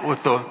opinion out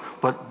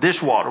with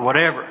dishwater,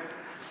 whatever.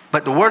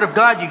 But the Word of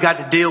God you got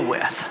to deal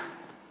with.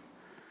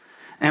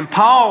 And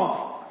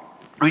Paul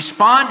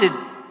responded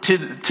to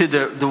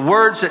the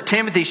words that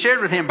Timothy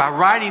shared with him by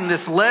writing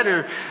this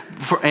letter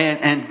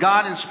and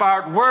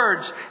God-inspired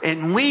words.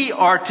 And we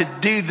are to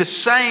do the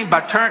same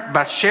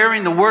by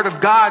sharing the Word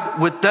of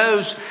God with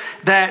those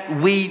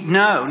that we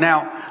know.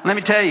 Now, let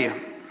me tell you,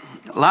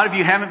 a lot of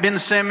you haven't been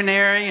to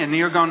seminary and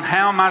you're going,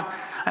 how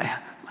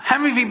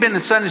many of you been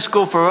in Sunday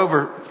school for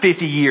over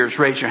 50 years?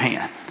 Raise your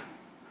hand.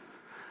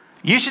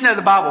 You should know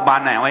the Bible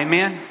by now.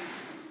 Amen?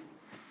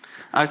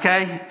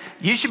 Okay?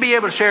 You should be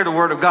able to share the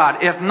Word of God.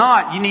 If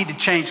not, you need to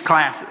change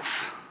classes.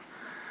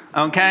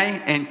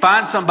 Okay? And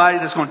find somebody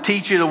that's going to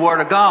teach you the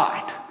Word of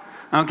God.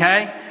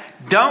 Okay?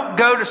 Don't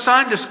go to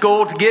Sunday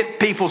school to get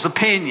people's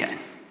opinion.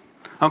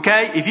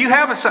 Okay? If you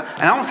have and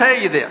I'm going to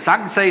tell you this. I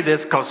can say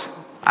this because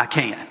I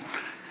can.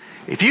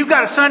 If you've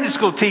got a Sunday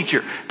school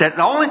teacher that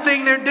the only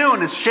thing they're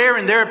doing is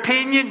sharing their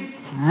opinion,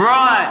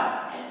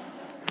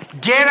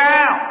 run. Get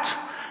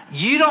out.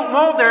 You don't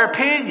want their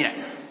opinion.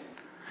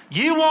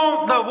 You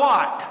want the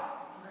what?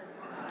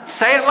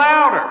 Say it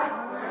louder.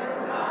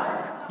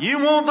 You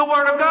want the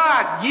Word of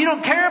God. You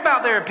don't care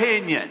about their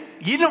opinion.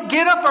 You don't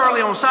get up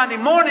early on Sunday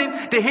morning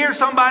to hear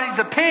somebody's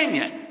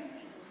opinion.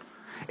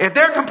 If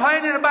they're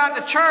complaining about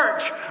the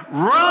church,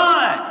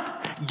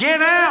 run.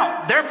 Get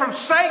out. They're from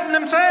Satan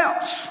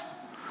themselves.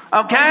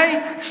 Okay?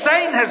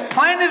 Satan has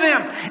planted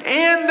them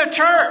in the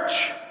church.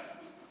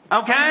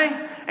 Okay?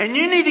 And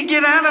you need to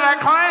get out of that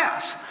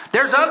class.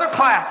 There's other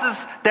classes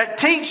that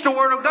teach the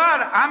Word of God.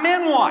 I'm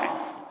in one.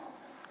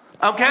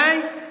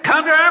 Okay?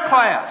 Come to our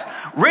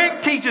class.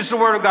 Rick teaches the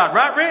Word of God.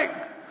 Right, Rick?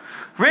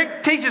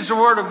 Rick teaches the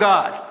Word of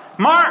God.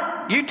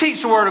 Mark, you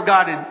teach the Word of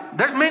God. And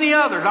there's many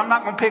others. I'm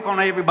not going to pick on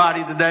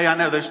everybody today. I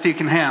know there's two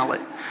can handle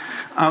it.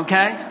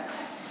 Okay?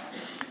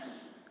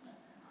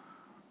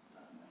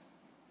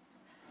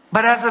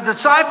 But as a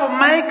disciple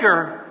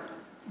maker,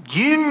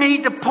 you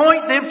need to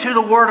point them to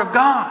the Word of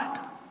God.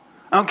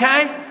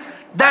 Okay?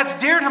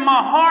 That's dear to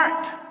my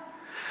heart.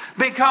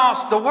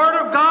 Because the Word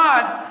of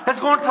God is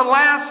going to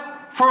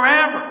last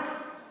forever.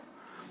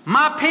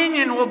 My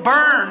opinion will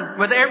burn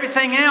with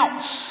everything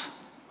else.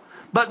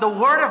 But the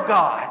Word of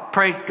God,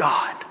 praise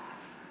God,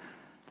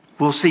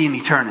 we'll see in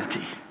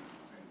eternity.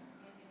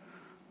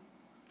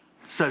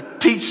 So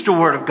teach the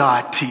Word of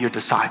God to your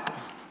disciple.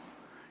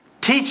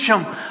 Teach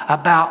them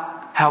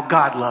about how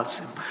God loves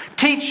them.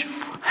 Teach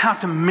how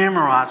to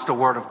memorize the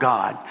Word of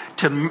God,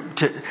 to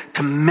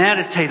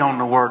meditate on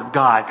the Word of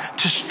God,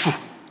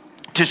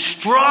 to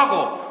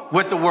struggle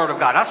with the Word of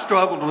God. I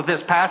struggled with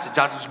this passage.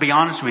 I'll just be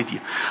honest with you.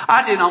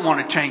 I did not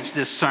want to change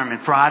this sermon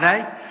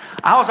Friday.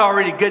 I was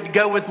already good to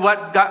go with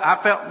what God,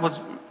 I felt was,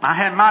 I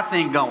had my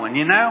thing going,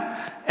 you know?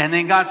 And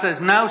then God says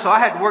no, so I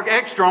had to work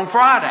extra on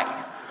Friday.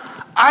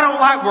 I don't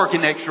like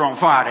working extra on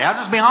Friday.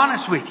 I'll just be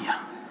honest with you.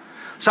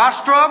 So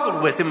I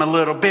struggled with him a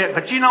little bit.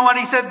 But you know what?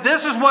 He said,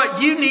 this is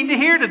what you need to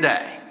hear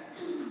today.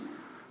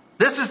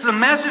 This is the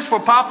message for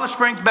Poplar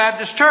Springs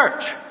Baptist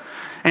Church.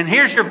 And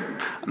here's your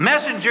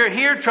messenger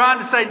here trying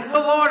to say,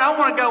 well, Lord, I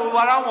want to go with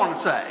what I want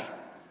to say.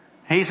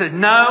 And he said,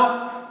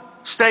 no,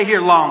 stay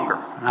here longer.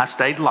 And I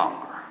stayed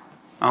longer.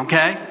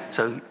 Okay?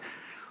 So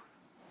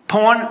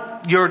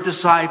point your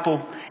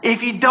disciple.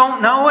 If you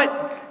don't know it,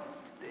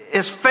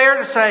 it's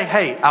fair to say,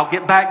 hey, I'll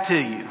get back to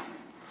you.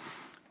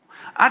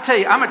 I tell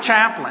you, I'm a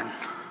chaplain.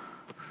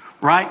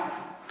 Right?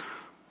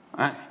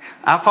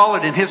 I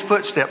followed in his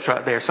footsteps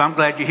right there, so I'm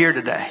glad you're here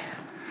today.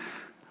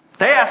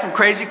 They ask some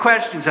crazy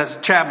questions as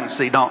a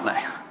chaplaincy, don't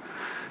they?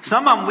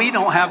 Some of them we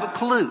don't have a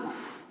clue.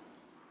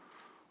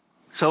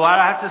 So what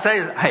I have to say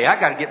is, hey, I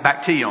got to get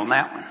back to you on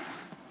that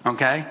one.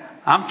 Okay?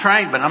 I'm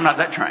trained, but I'm not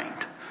that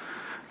trained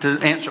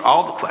to answer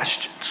all the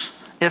questions.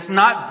 It's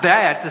not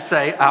bad to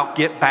say, I'll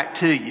get back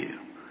to you.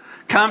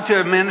 Come to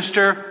a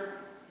minister,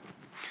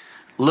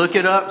 look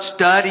it up,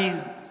 study,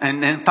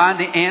 and then find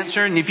the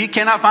answer. And if you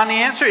cannot find the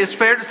answer, it's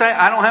fair to say,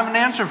 I don't have an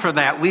answer for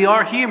that. We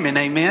are human,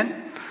 amen?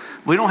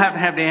 We don't have to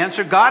have the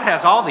answer. God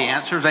has all the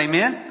answers,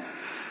 amen?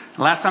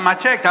 Last time I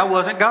checked, I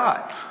wasn't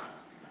God.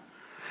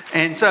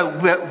 And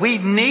so we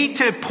need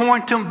to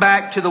point them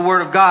back to the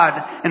Word of God.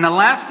 And the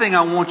last thing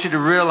I want you to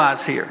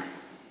realize here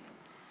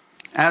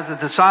as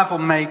a disciple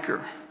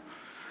maker.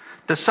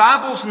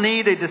 Disciples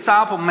need a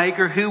disciple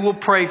maker who will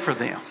pray for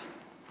them.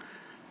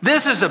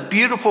 This is a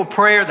beautiful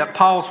prayer that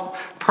Paul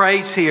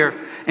prays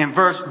here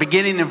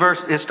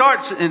it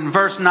starts in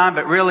verse 9,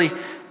 but really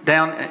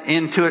down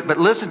into it. But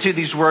listen to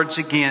these words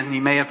again.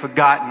 You may have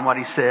forgotten what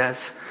he says.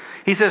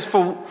 He says,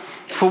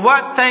 for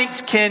what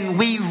thanks can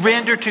we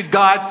render to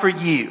God for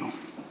you?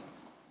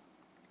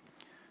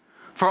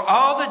 For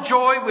all the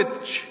joy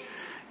which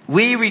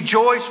we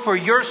rejoice for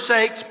your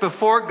sakes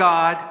before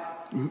God.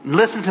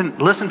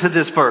 Listen to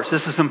this verse.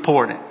 This is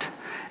important.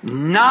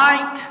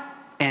 Night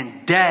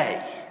and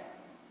day.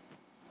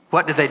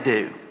 What do they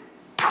do?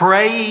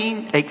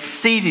 Praying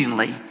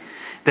exceedingly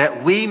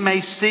that we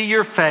may see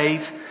your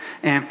face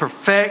and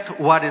perfect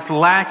what is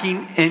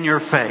lacking in your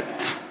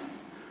faith.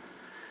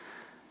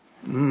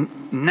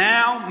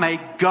 Now may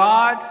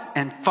God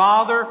and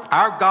Father,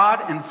 our God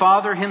and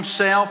Father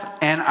Himself,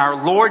 and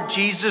our Lord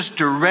Jesus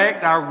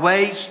direct our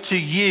ways to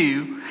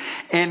you,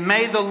 and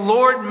may the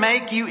Lord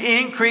make you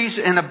increase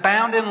and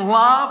abound in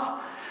love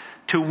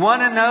to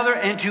one another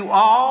and to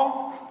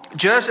all,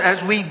 just as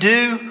we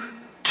do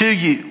to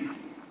you,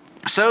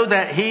 so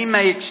that He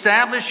may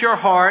establish your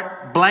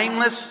heart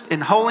blameless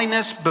in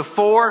holiness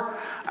before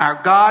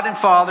our God and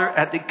Father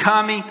at the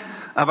coming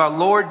of our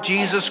Lord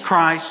Jesus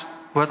Christ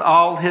with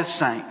all His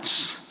saints.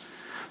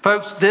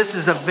 Folks, this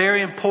is a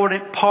very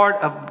important part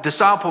of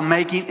disciple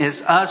making, is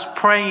us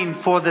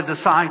praying for the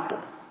disciple.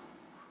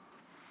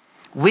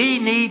 We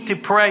need to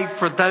pray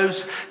for those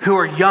who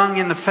are young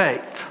in the faith.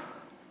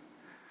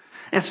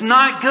 It's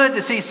not good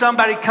to see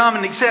somebody come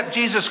and accept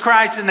Jesus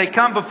Christ and they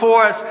come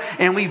before us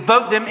and we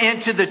vote them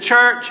into the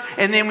church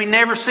and then we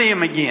never see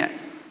them again.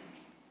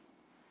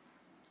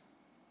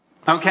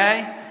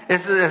 Okay?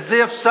 It's as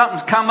if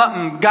something's come up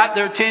and got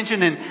their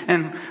attention,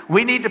 and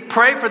we need to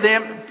pray for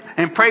them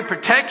and pray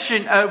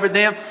protection over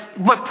them,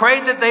 but pray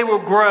that they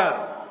will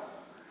grow.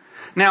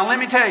 Now, let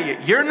me tell you,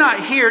 you're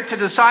not here to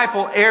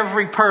disciple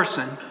every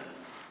person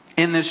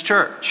in this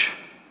church.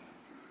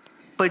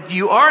 But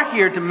you are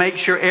here to make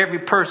sure every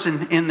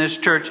person in this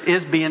church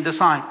is being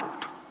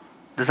discipled.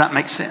 Does that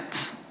make sense?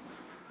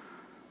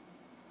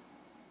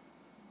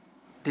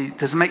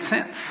 Does it make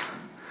sense?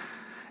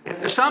 If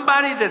there's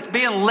somebody that's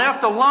being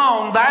left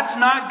alone, that's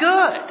not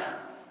good.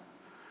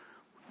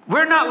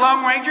 We're not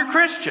Lone Ranger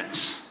Christians.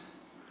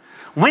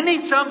 We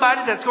need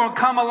somebody that's going to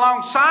come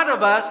alongside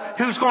of us,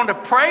 who's going to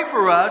pray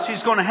for us,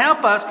 who's going to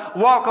help us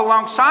walk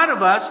alongside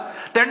of us.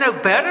 They're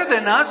no better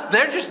than us.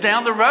 They're just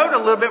down the road a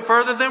little bit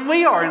further than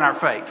we are in our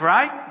faith,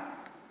 right?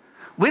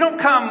 We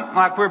don't come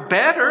like we're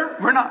better.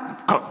 We're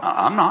not.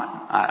 I'm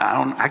not.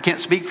 I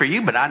can't speak for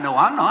you, but I know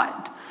I'm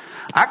not.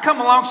 I come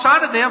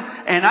alongside of them,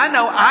 and I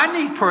know I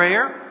need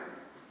prayer.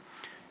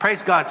 Praise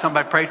God,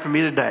 somebody prayed for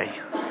me today.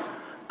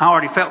 I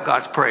already felt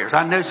God's prayers.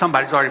 I know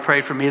somebody's already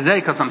prayed for me today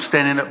because I'm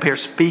standing up here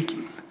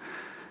speaking.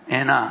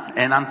 And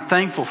I'm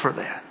thankful for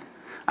that.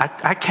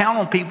 I count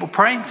on people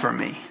praying for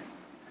me.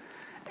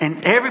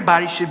 And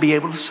everybody should be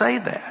able to say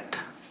that.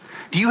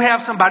 Do you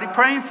have somebody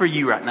praying for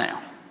you right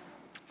now?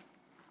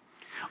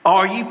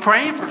 Are you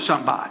praying for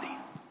somebody?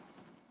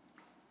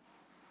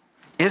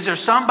 Is there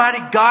somebody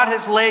God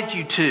has led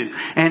you to?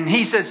 And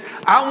He says,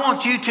 I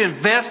want you to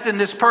invest in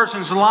this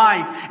person's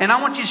life. And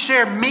I want you to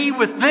share me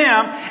with them.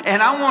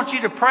 And I want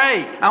you to pray.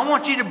 I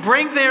want you to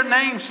bring their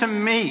names to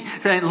me.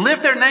 And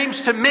lift their names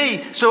to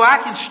me so I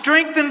can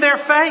strengthen their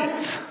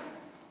faith.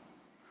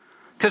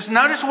 Because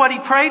notice what he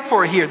prayed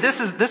for here. This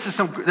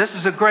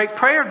is a great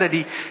prayer that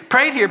he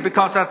prayed here,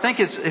 because I think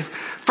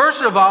first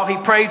of all, he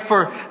prayed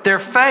for their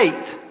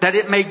faith, that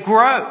it may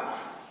grow.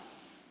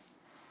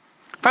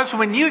 Folks,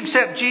 when you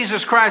accept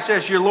Jesus Christ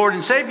as your Lord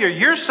and Savior,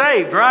 you're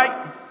saved,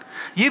 right?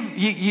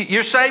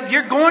 You're saved.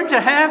 You're going to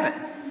heaven.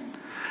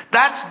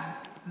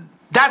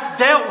 That's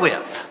dealt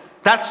with.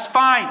 That's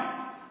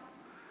fine.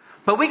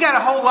 But we got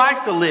a whole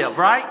life to live,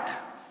 right?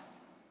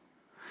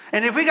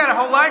 And if we got a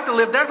whole life to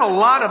live, there's a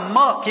lot of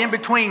muck in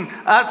between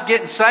us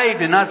getting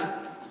saved and us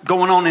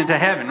going on into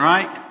heaven,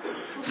 right?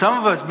 Some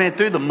of us have been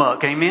through the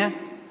muck, amen?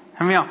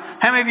 How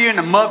many of you are in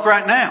the muck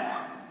right now?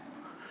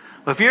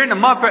 If you're in the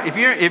muck, if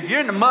you're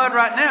in the mud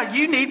right now,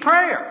 you need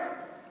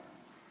prayer.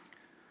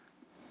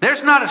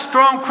 There's not a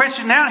strong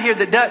Christian out here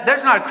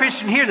there's not a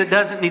Christian here that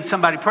doesn't need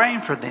somebody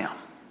praying for them.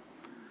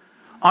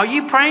 Are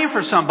you praying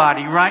for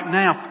somebody right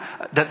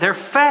now that their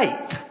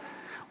faith?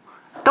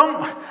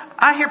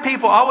 I hear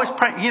people always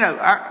pray.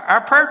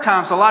 Our prayer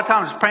times a lot of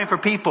times is praying for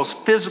people's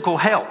physical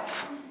health.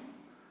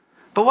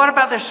 But what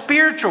about their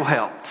spiritual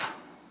health?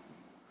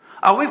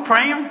 Are we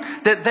praying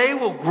that they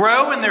will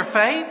grow in their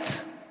faith?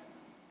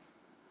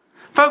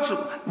 Folks,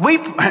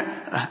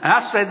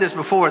 I've said this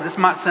before, this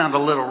might sound a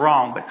little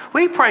wrong, but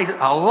we pray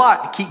a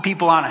lot to keep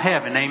people out of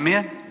heaven,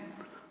 amen?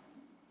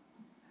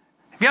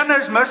 Have y'all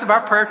noticed most of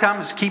our prayer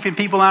time is keeping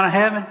people out of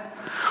heaven?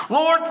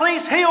 Lord,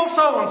 please heal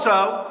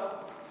so-and-so.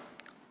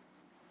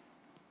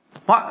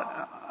 Why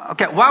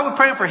are we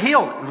praying for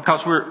healing? Because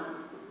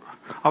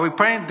are we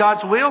praying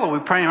God's will, or are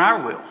we praying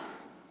our will?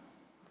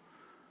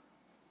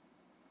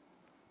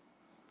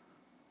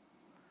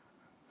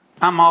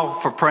 I'm all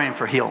for praying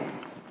for healing.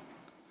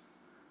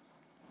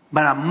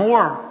 But I'm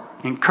more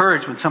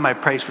encouraged when somebody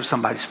prays for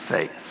somebody's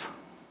faith.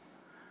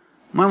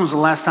 When was the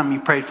last time you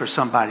prayed for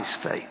somebody's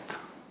faith?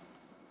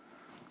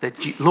 That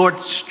Lord,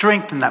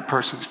 strengthen that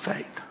person's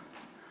faith.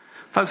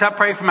 Folks, I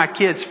pray for my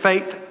kids'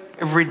 faith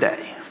every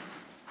day.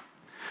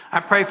 I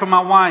pray for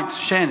my wife,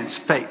 Shannon's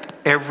faith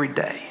every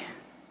day.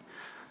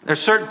 There's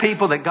certain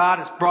people that God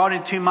has brought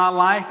into my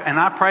life, and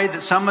I pray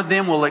that some of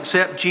them will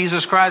accept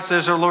Jesus Christ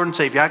as their Lord and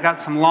Savior. I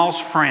got some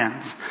lost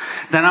friends.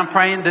 Then I'm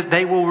praying that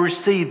they will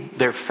receive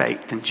their faith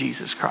in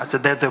Jesus Christ,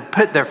 that they'll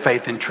put their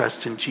faith and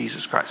trust in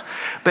Jesus Christ.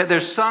 But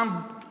there's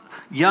some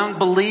young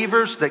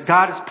believers that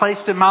God has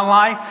placed in my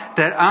life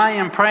that I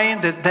am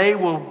praying that they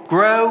will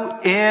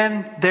grow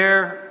in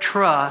their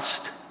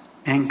trust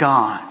in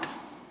God.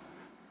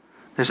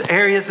 There's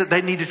areas that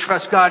they need to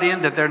trust God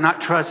in that they're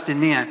not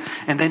trusting in.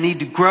 And they need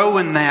to grow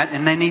in that.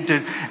 And they need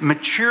to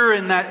mature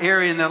in that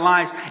area in their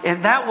lives.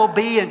 And that will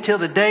be until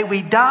the day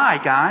we die,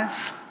 guys.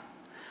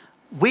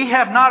 We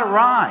have not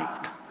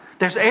arrived.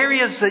 There's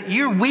areas that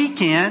you're weak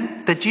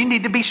in that you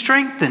need to be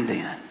strengthened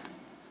in.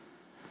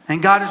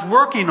 And God is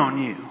working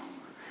on you.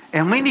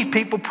 And we need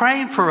people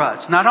praying for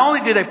us. Not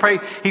only did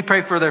He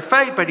pray for their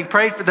faith, but He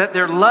prayed for that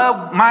their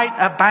love might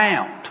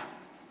abound.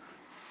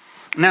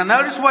 Now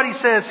notice what He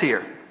says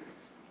here.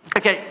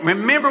 Okay,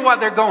 remember what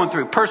they're going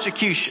through.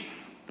 Persecution.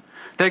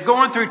 They're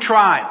going through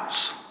trials.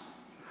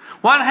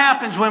 What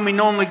happens when we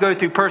normally go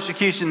through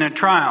persecution and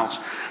trials?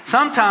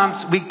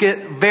 Sometimes we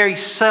get very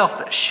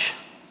selfish.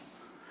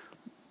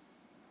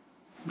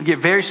 We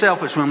get very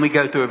selfish when we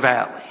go through a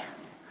valley.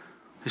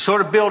 We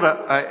sort of build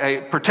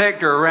a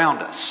protector around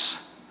us.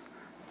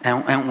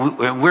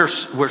 And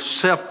we're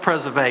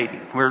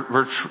self-preservating.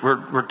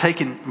 We're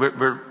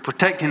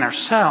protecting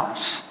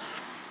ourselves.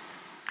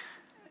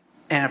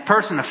 And a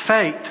person of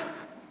faith,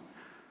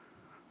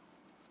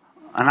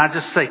 and I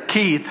just say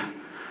Keith,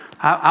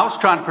 I was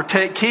trying to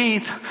protect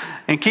Keith,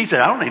 and Keith said,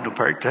 I don't need no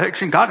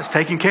protection. God is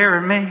taking care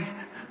of me.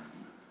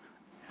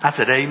 I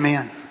said,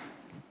 amen.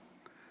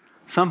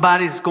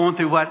 Somebody's going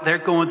through what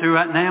they're going through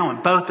right now,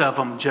 and both of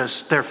them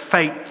their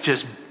faith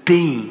just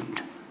beamed.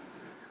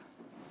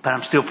 But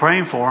I'm still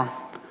praying for them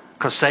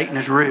because Satan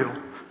is real.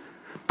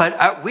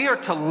 But we are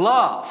to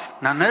love.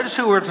 Now notice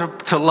who we're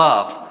to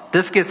love.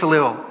 This gets a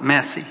little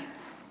messy.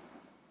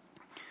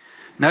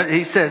 Now,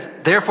 he says,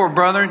 therefore,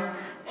 brethren,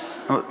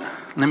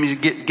 let me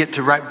get to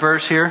the right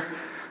verse here.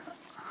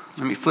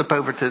 Let me flip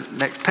over to the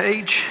next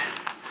page.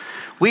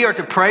 We are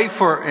to pray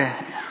for,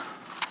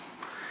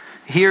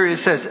 here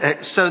it says,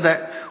 so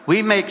that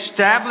we may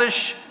establish,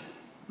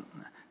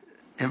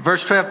 in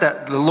verse 12,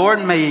 that the Lord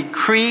may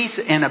increase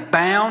and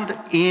abound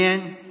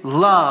in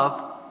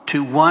love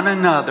to one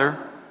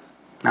another.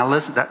 Now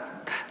listen,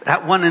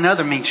 that one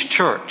another means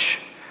church.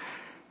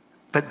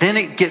 But then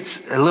it gets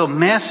a little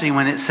messy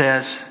when it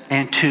says,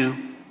 and to,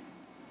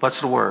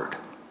 what's the word?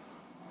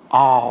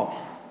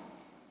 All.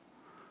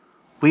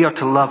 We are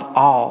to love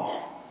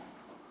all,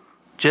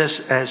 just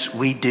as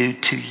we do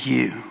to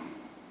you.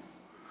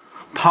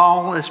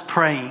 Paul is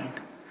praying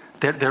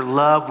that their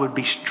love would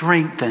be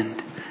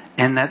strengthened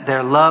and that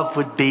their love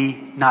would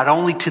be not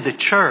only to the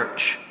church,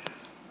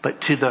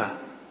 but to the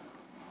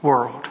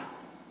world.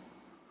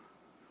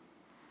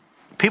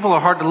 People are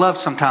hard to love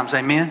sometimes,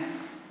 amen?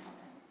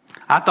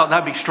 I thought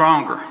that'd be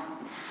stronger.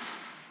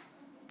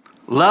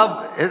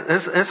 Love,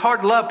 it's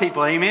hard to love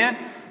people, amen?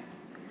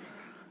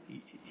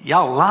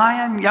 Y'all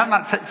lying? Y'all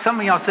not, some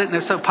of y'all sitting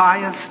there so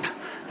pious,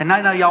 and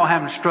I know y'all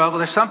having a struggle.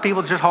 There's some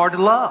people just hard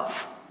to love.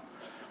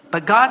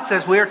 But God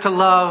says we're to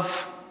love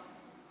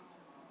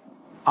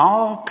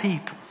all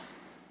people.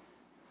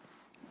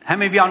 How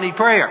many of y'all need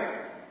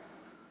prayer?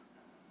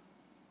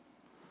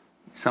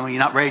 Some of you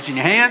not raising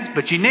your hands,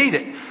 but you need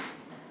it.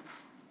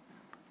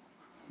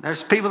 There's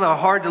people that are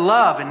hard to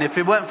love, and if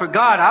it wasn't for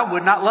God, I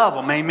would not love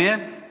them.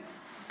 Amen?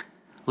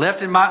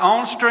 Left in my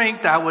own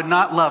strength, I would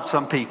not love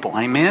some people.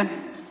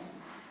 Amen?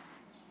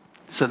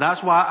 So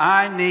that's why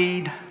I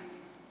need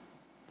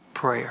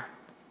prayer.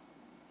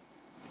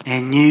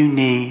 And you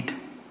need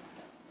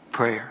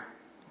prayer.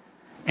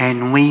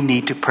 And we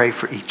need to pray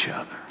for each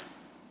other.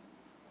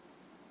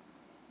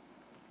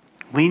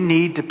 We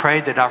need to pray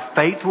that our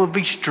faith will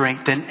be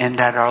strengthened and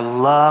that our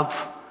love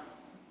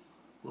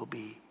will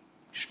be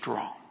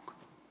strong.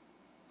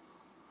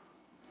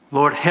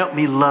 Lord, help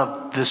me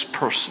love this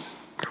person.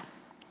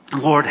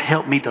 Lord,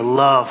 help me to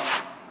love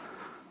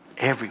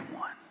everyone.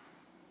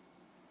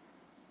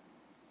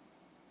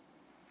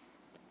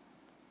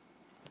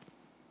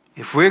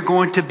 If we're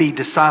going to be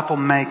disciple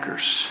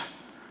makers,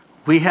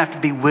 we have to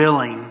be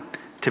willing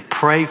to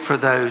pray for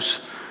those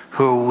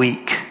who are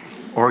weak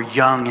or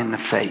young in the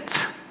faith.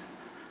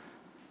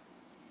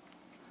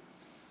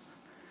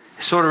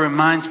 It sort of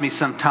reminds me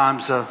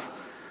sometimes of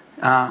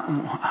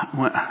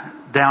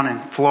down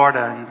in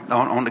Florida and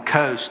on the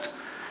coast,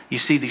 you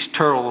see these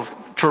turtles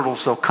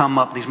will come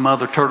up, these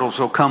mother turtles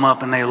will come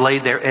up and they lay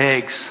their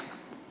eggs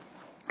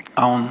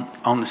up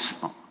on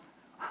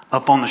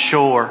the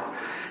shore,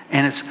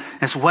 and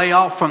it's way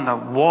off from the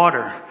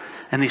water,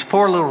 and these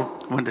poor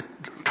little, when the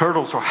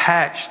turtles are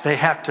hatched, they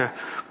have to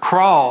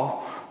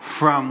crawl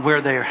from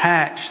where they're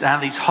hatched out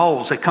of these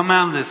holes. They come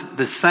out of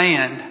the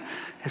sand.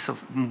 It's a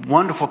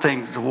wonderful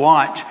thing to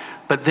watch.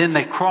 But then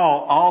they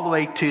crawl all the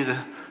way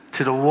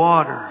to the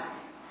water.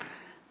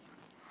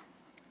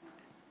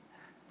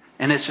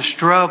 And it's a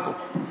struggle.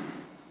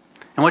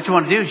 And what you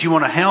want to do is you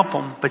want to help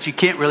them, but you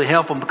can't really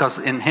help them, because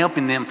in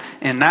helping them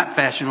in that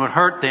fashion would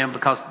hurt them,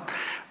 because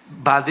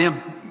by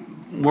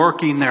them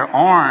working their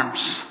arms,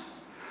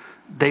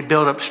 they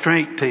build up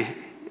strength to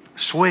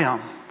swim.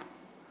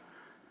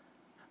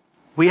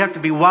 We have to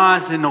be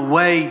wise in the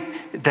way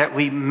that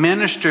we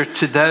minister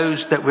to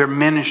those that we're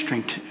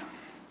ministering to.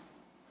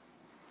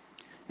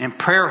 And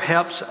prayer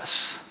helps us.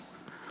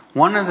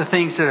 One of the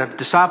things that a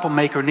disciple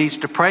maker needs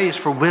to pray is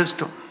for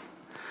wisdom.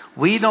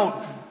 We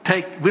don't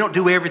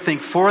do everything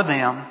for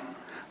them,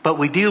 but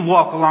we do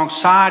walk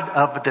alongside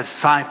of a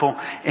disciple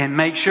and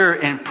make sure,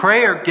 and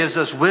prayer gives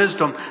us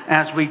wisdom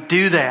as we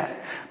do that.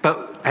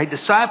 But a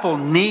disciple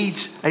needs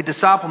a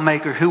disciple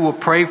maker who will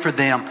pray for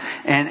them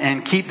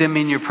and keep them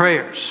in your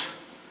prayers.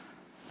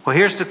 Well,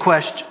 here's the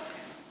question.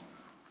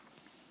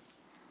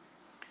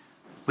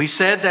 We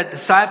said that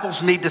disciples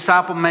need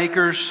disciple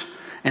makers,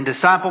 and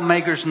disciple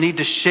makers need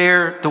to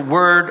share the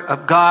Word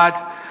of God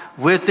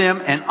with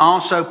them and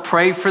also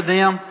pray for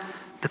them.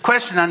 The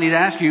question I need to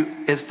ask you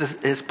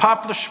is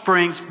Poplar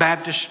Springs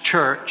Baptist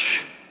Church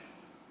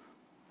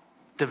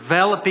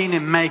developing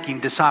and making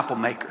disciple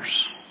makers?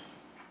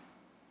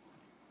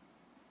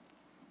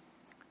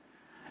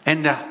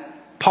 And the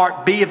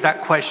part B of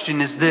that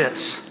question is this: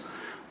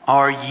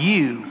 are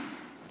you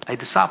a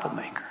disciple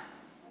maker?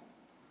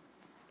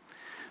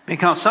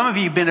 Because some of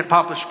you have been at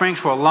Poplar Springs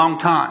for a long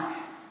time.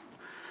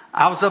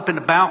 I was up in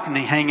the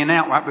balcony hanging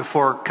out right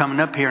before coming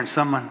up here, and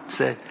someone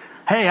said,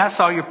 "Hey, I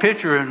saw your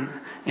picture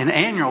in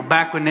Annual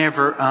back when you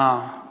were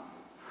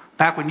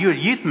a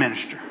youth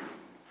minister."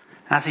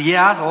 And I said,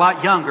 "Yeah, I was a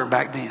lot younger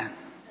back then."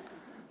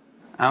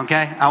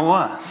 Okay, I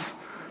was.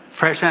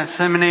 Fresh out of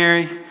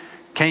seminary,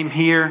 came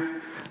here.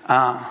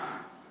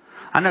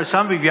 I know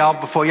some of y'all,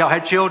 before y'all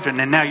had children,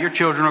 and now your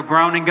children are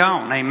grown and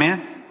gone.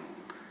 Amen?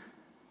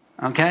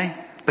 Okay?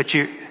 But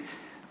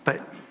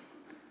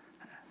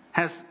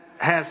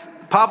has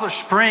Poplar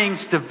Springs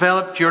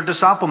developed your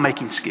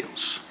disciple-making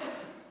skills?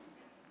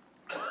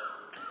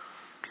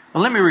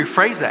 Well, let me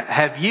rephrase that.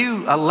 Have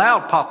you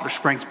allowed Poplar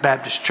Springs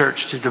Baptist Church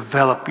to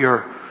develop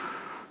your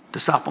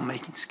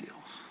disciple-making skills?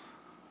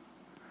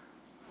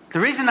 The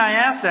reason I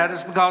ask that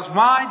is because,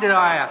 why did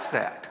I ask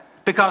that?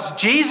 Because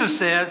Jesus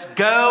says,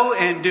 go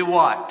and do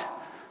what?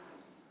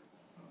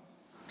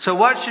 So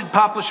what should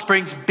Poplar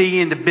Springs be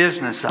in the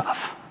business of?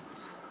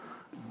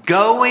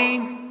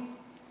 Going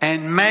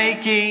and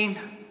making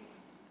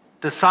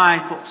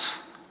disciples.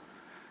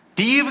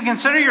 Do you even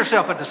consider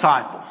yourself a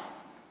disciple?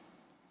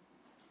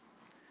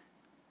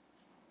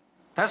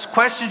 That's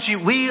questions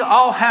we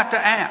all have to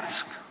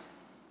ask.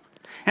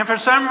 And for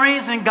some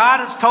reason,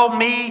 God has told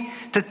me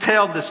to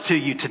tell this to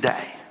you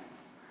today.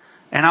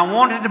 And I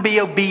wanted to be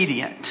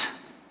obedient.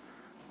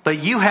 But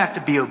you have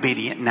to be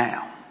obedient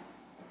now.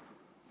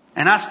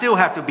 And I still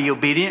have to be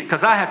obedient,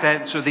 because I have to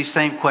answer these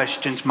same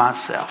questions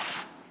myself.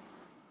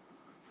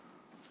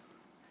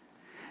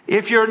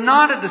 If you're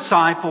not a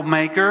disciple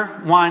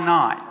maker, why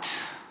not?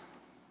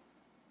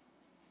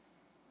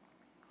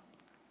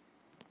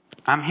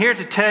 I'm here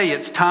to tell you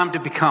it's time to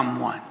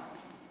become one.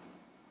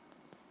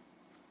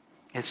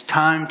 It's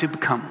time to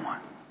become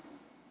one.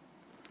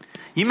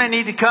 You may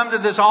need to come to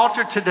this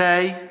altar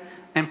today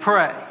and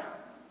pray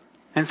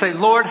and say,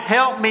 Lord,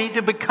 help me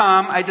to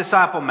become a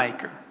disciple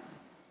maker.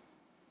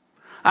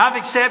 I've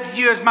accepted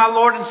you as my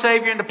Lord and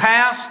Savior in the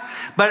past,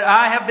 but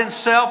I have been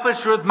selfish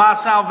with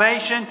my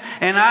salvation,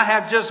 and I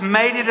have just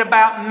made it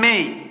about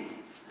me.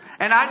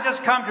 And I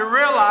just come to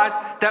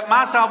realize that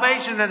my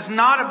salvation is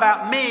not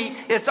about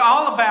me, it's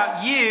all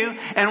about you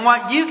and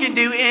what you can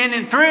do in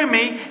and through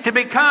me to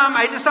become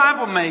a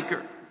disciple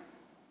maker.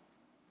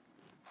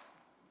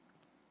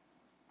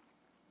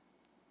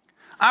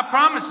 I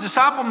promise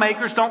disciple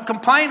makers don't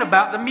complain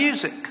about the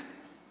music.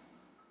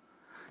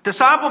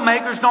 Disciple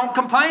makers don't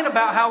complain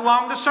about how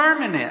long the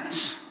sermon is.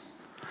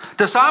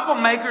 Disciple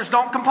makers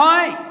don't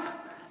complain.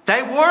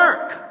 They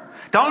work.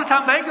 The only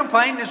time they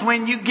complain is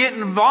when you get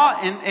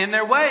involved in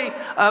their way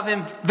of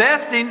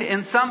investing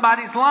in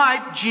somebody's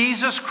life,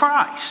 Jesus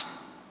Christ.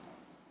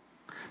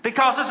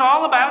 Because it's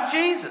all about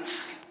Jesus.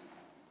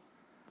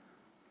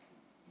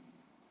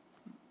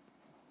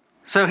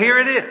 So here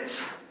it is.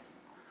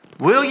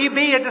 Will you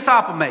be a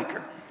disciple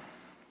maker?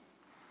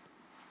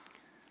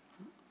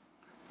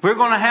 We're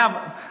going to have,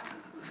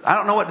 I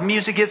don't know what the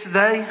music is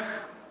today.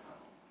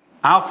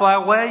 I'll Fly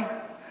Away.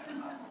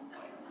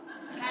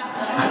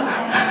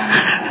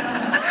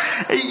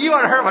 You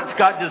ought to hear what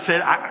Scott just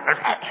said.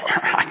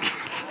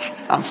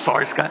 I'm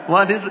sorry, Scott.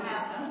 What is it?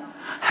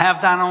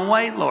 Have thine own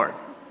way, Lord.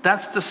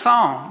 That's the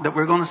song that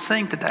we're going to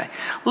sing today.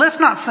 Let's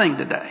not sing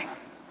today.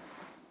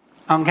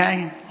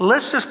 Okay?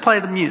 Let's just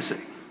play the music.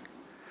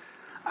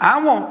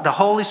 I want the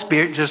Holy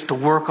Spirit just to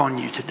work on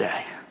you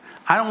today.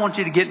 I don't want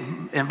you to get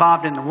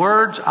involved in the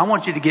words. I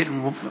want you to get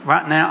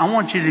right now. I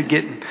want you to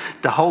get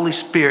the Holy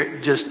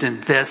Spirit just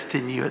invest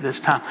in you at this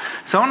time.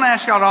 So I'm going to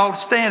ask y'all to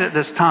all stand at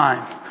this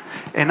time.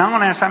 And I'm going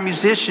to ask our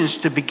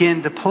musicians to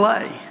begin to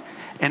play.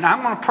 And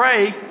I'm going to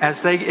pray as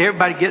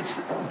everybody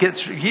gets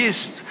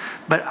used.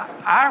 But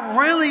I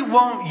really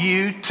want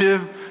you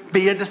to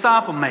be a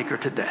disciple maker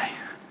today.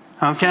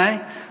 Okay?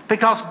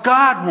 Because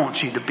God wants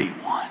you to be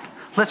one.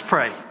 Let's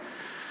pray.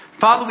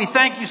 Father, we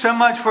thank you so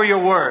much for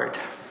your word.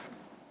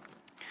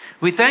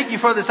 We thank you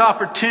for this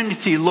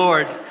opportunity,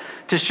 Lord,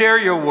 to share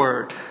your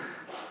word.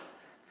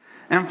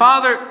 And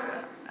Father,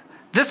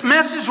 this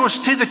message was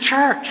to the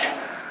church.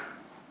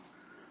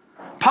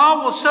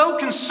 Paul was so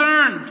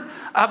concerned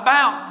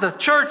about the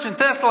church in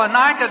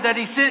Thessalonica that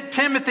he sent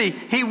Timothy.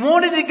 He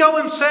wanted to go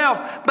himself,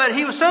 but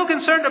he was so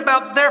concerned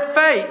about their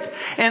faith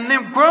and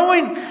them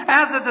growing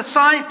as a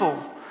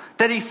disciple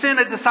that he sent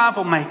a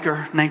disciple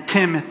maker named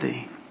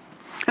Timothy.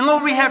 And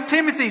Lord, we have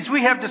Timothys,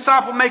 we have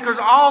disciple makers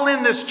all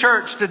in this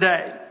church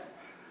today.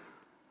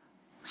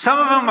 Some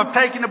of them have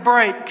taken a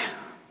break.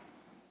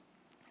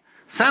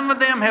 Some of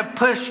them have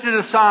pushed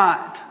it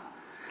aside.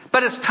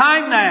 But it's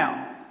time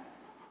now.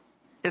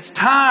 It's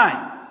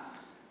time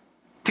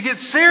to get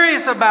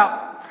serious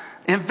about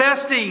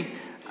investing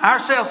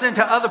ourselves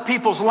into other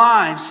people's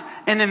lives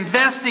and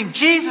investing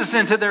Jesus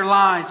into their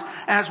lives.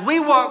 As we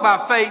walk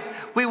by faith,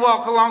 we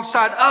walk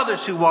alongside others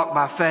who walk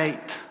by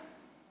faith.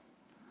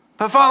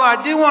 But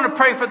Father, I do want to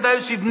pray for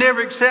those who've never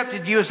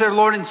accepted you as their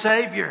Lord and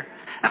Savior.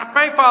 And I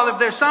pray, Father, if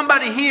there's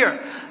somebody here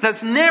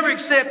that's never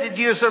accepted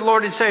you as their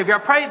Lord and Savior,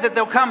 I pray that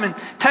they'll come and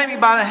take me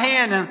by the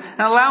hand and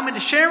allow me to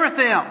share with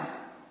them.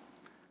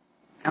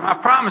 And I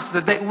promise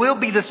that they will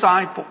be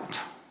discipled.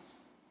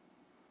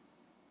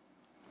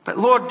 But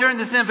Lord, during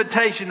this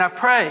invitation, I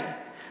pray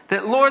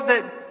that, Lord,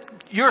 that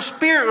your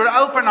Spirit would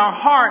open our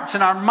hearts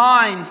and our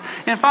minds.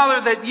 And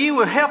Father, that you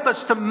would help us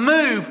to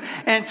move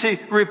and to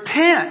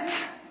repent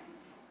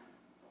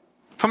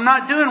from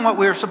not doing what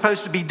we're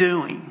supposed to be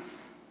doing.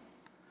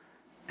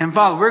 And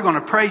Father, we're going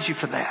to praise you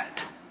for that.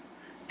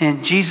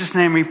 In Jesus'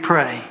 name we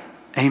pray.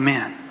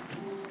 Amen.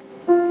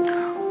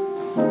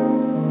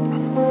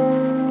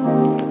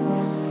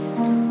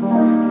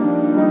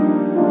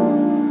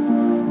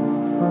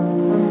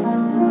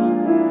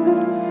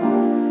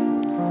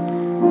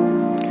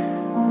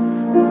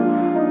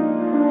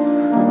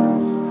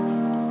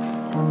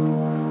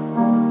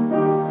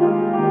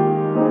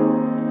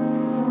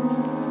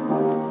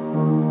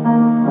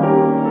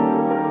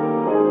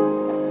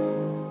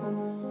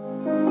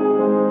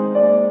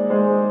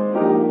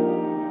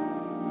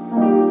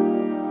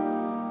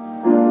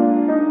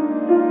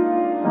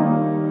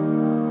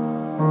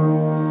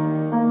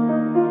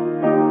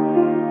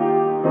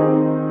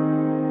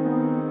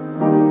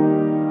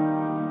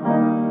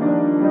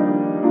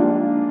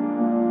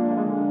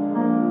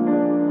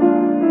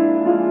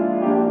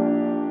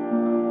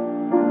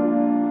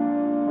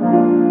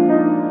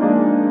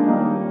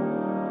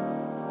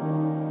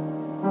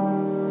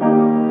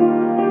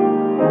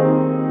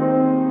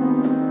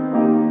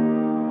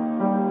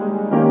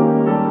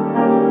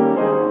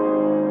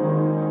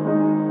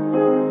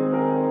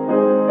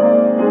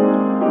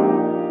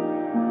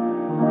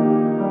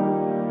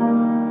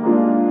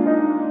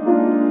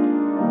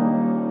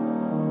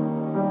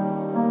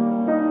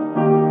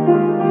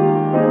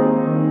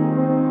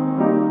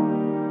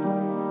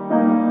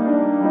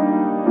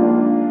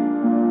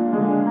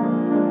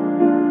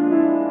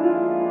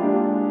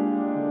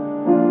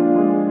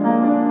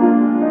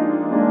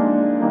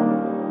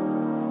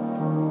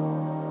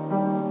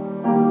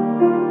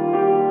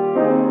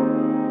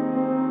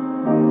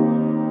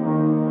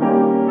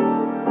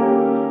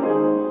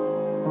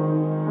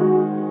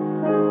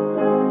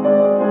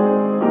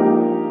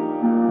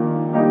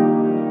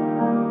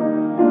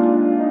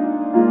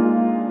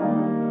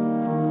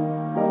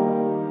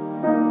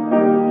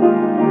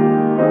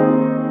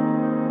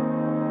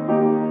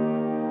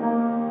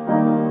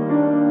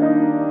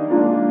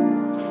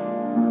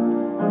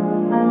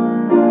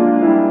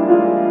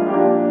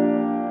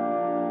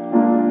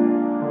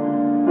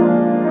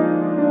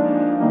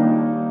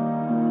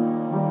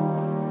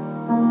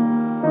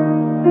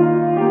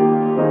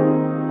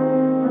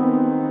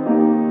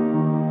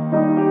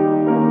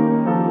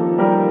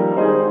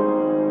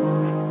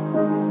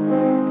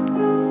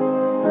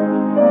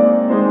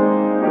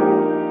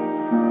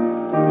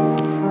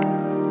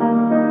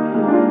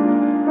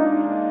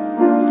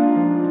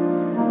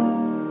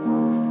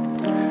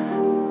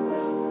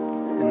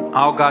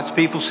 All God's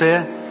people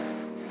said,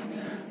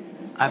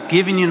 I've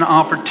given you an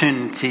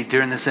opportunity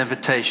during this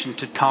invitation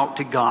to talk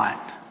to God,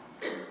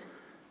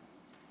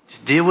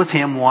 to deal with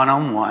Him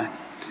one-on-one,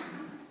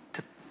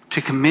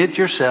 to commit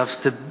yourselves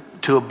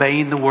to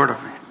obeying the Word of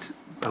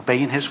it,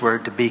 obeying His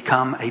Word, to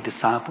become a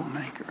disciple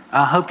maker.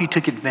 I hope you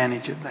took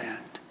advantage of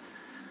that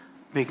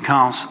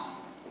because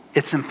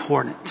it's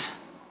important.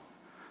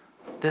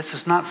 This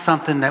is not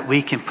something that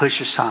we can push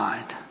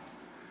aside.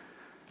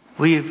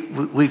 We've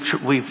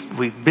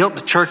built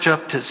the church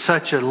up to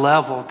such a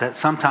level that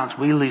sometimes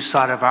we lose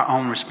sight of our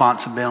own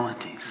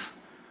responsibilities.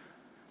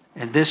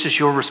 And this is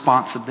your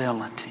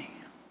responsibility.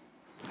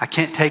 I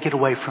can't take it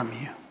away from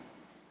you.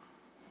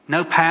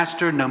 No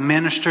pastor, no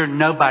minister,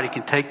 nobody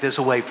can take this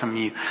away from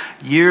you.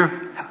 You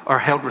are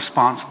held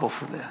responsible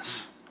for this.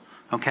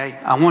 Okay?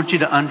 I want you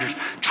to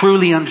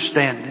truly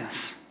understand this.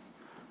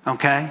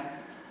 Okay?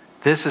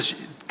 This is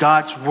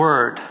God's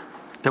Word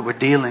that we're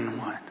dealing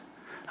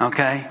with.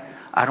 Okay?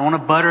 I don't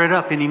want to butter it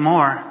up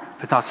anymore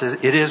because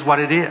it is what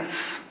it is.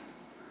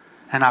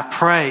 And I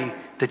pray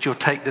that you'll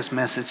take this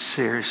message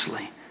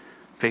seriously.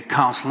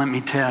 Because let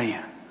me tell you,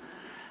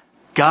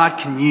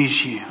 God can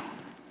use you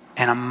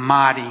in a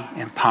mighty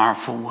and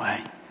powerful way.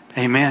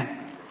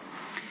 Amen.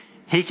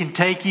 He can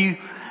take you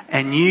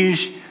and use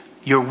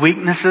your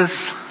weaknesses,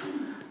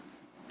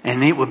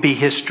 and it will be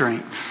His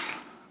strengths.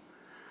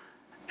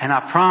 And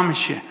I promise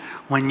you,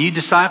 when you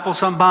disciple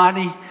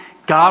somebody,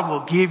 God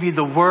will give you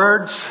the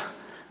words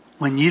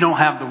when you don't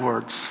have the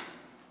words.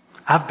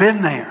 I've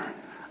been there.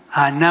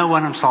 I know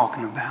what I'm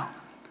talking about.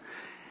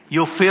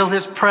 You'll feel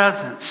His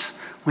presence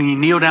when you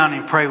kneel down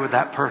and pray with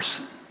that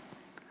person.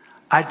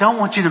 I don't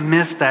want you to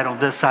miss that on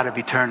this side of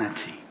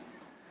eternity.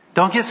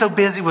 Don't get so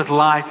busy with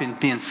life and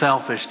being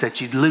selfish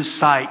that you lose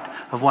sight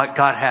of what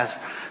God has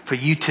for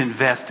you to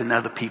invest in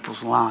other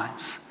people's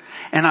lives.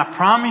 And I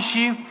promise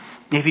you,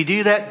 if you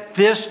do that,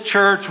 this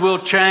church will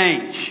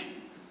change.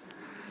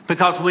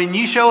 Because when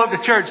you show up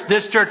to church,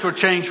 this church will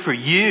change for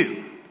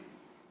you.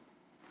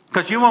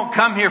 Because you won't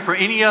come here for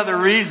any other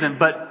reason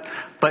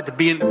but to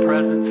be in the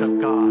presence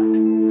of God.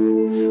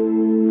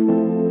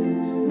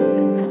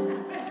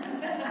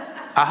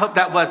 I hope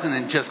that wasn't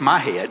in just my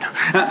head.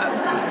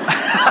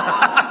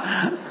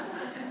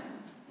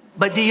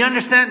 But do you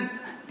understand?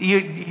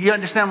 You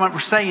understand what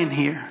we're saying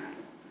here?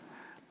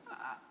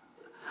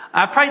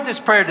 I prayed this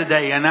prayer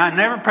today, and I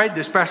never prayed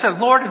this prayer. I said,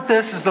 Lord, if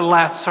this is the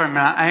last sermon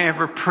I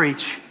ever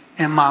preach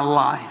in my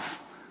life,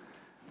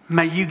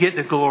 may you get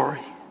the glory.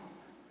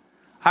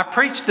 I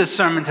preached this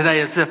sermon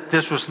today as if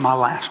this was my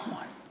last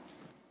one.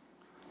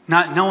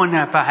 Not knowing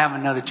if I have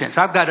another chance.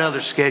 I've got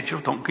other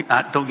schedules,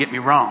 don't get me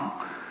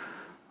wrong.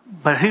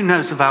 But who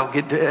knows if I'll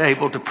get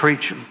able to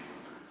preach them.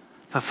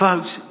 But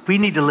folks, we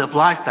need to live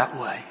life that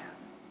way.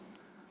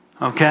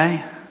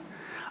 Okay?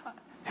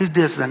 Who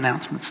does the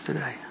announcements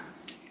today?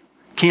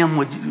 Kim,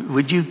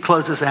 would you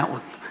close us out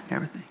with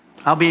everything?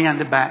 I'll be in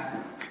the back.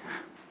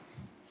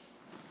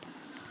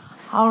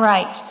 All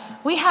right.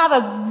 We have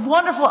a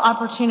wonderful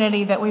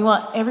opportunity that we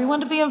want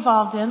everyone to be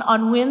involved in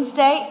on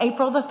Wednesday,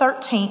 April the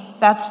 13th.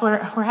 That's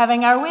where we're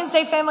having our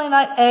Wednesday Family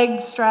Night Egg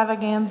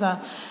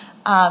Extravaganza.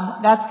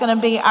 That's going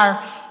to be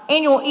our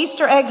annual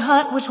Easter egg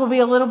hunt, which will be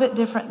a little bit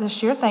different this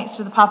year, thanks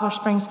to the Poplar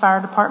Springs Fire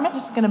Department.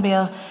 It's going to be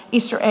a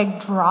Easter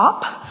egg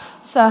drop.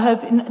 So I hope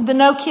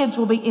no kids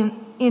will be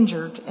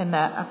injured in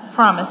that. I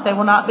promise they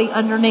will not be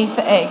underneath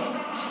the egg.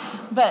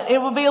 But it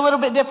will be a little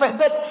bit different.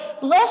 But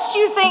lest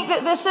you think that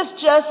this is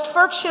just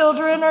for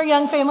children or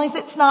young families,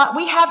 it's not.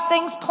 We have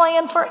things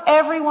planned for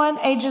everyone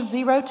ages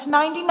 0 to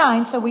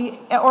 99,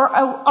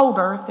 or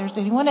older, if there's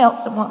anyone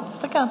else that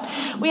wants to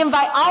come. We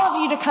invite all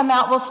of you to come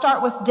out. We'll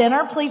start with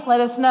dinner. Please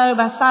let us know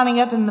by signing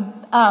up in the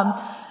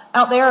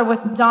out there with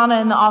Donna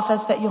in the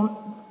office that you'll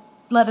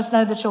let us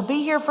know that you'll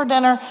be here for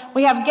dinner.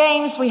 We have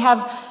games, we have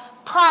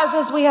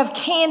prizes, we have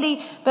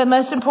candy, but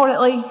most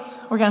importantly,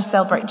 we're going to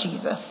celebrate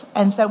Jesus.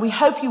 And so we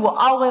hope you will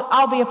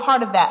all be a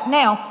part of that.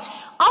 Now,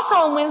 also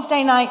on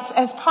Wednesday nights,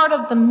 as part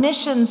of the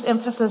missions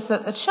emphasis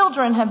that the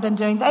children have been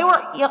doing, they were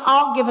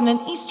all given an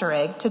Easter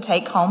egg to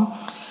take home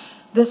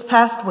this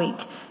past week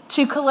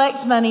to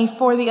collect money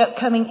for the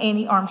upcoming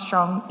Annie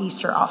Armstrong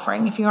Easter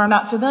offering. If you are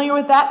not familiar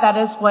with that, that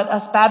is what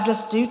us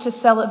Baptists do to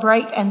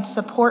celebrate and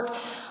support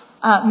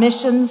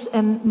missions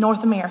in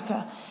North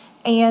America.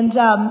 And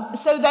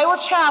so they were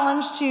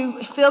challenged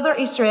to fill their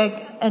Easter egg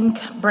and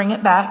bring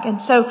it back. And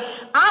so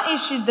I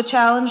issued the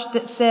challenge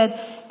that said,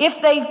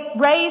 if they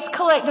raise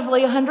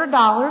collectively $100,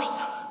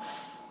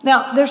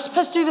 now they're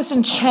supposed to do this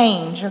in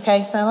change,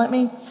 okay? So let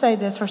me say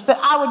this first. That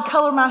I would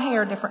color my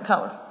hair a different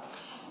color,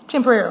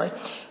 temporarily.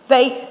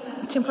 They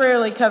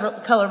temporarily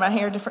color my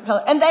hair a different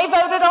color. And they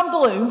voted on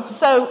blue.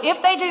 So if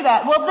they do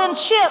that, well then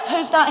Chip,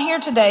 who's not here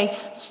today,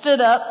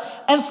 stood up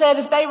and said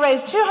if they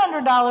raised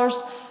 $200,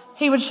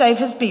 he would shave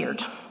his beard.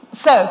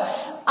 So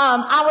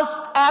I was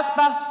asked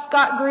by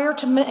Scott Greer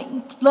to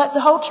let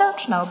the whole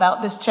church know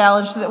about this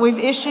challenge that we've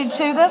issued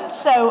to them.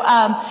 So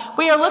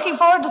we are looking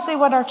forward to see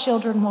what our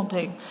children will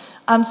do.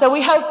 So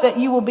we hope that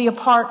you will be a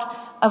part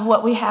of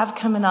what we have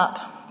coming up.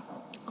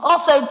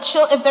 Also,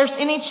 if there's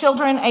any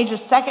children ages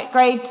 2nd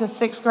grade to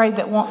 6th grade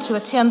that want to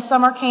attend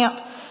summer camp,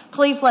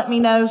 please let me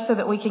know so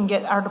that we can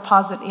get our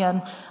deposit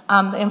in.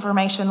 The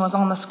information was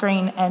on the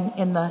screen and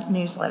in the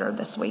newsletter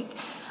this week.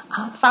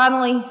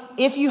 Finally,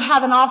 if you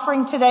have an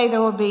offering today, there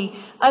will be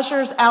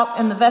ushers out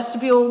in the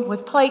vestibule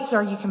with plates,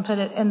 or you can put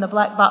it in the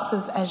black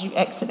boxes as you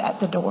exit at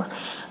the door.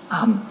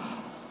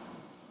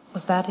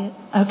 Was that it?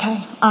 Okay.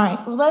 All right.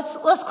 Well,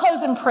 let's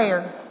close in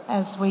prayer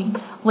as we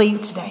leave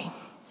today.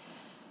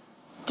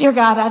 Dear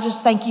God, I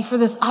just thank you for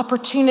this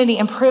opportunity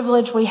and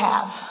privilege we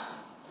have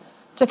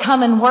to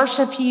come and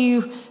worship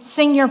you,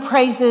 sing your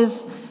praises,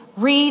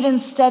 read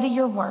and study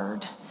your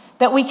word,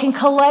 that we can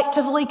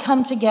collectively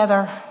come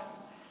together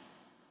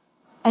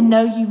and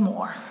know you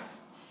more.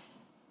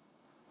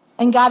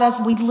 And God,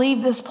 as we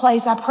leave this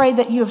place, I pray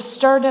that you have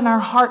stirred in our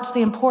hearts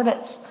the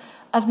importance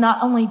of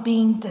not only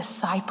being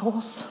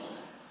disciples,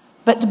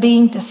 but to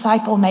being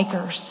disciple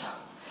makers.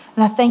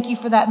 And I thank you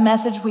for that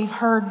message we've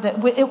heard, that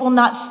it will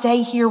not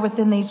stay here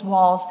within these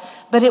walls,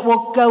 but it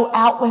will go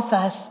out with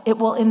us. It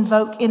will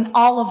invoke in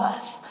all of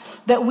us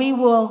that we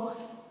will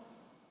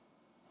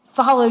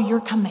follow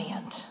your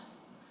command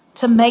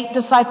to make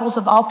disciples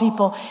of all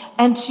people,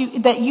 and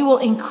that you will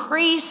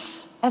increase,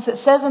 as it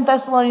says in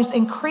Thessalonians,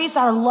 increase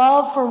our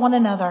love for one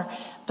another,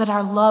 but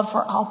our love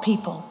for all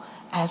people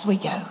as we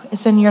go.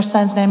 It's in your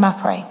Son's name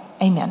I pray.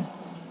 Amen.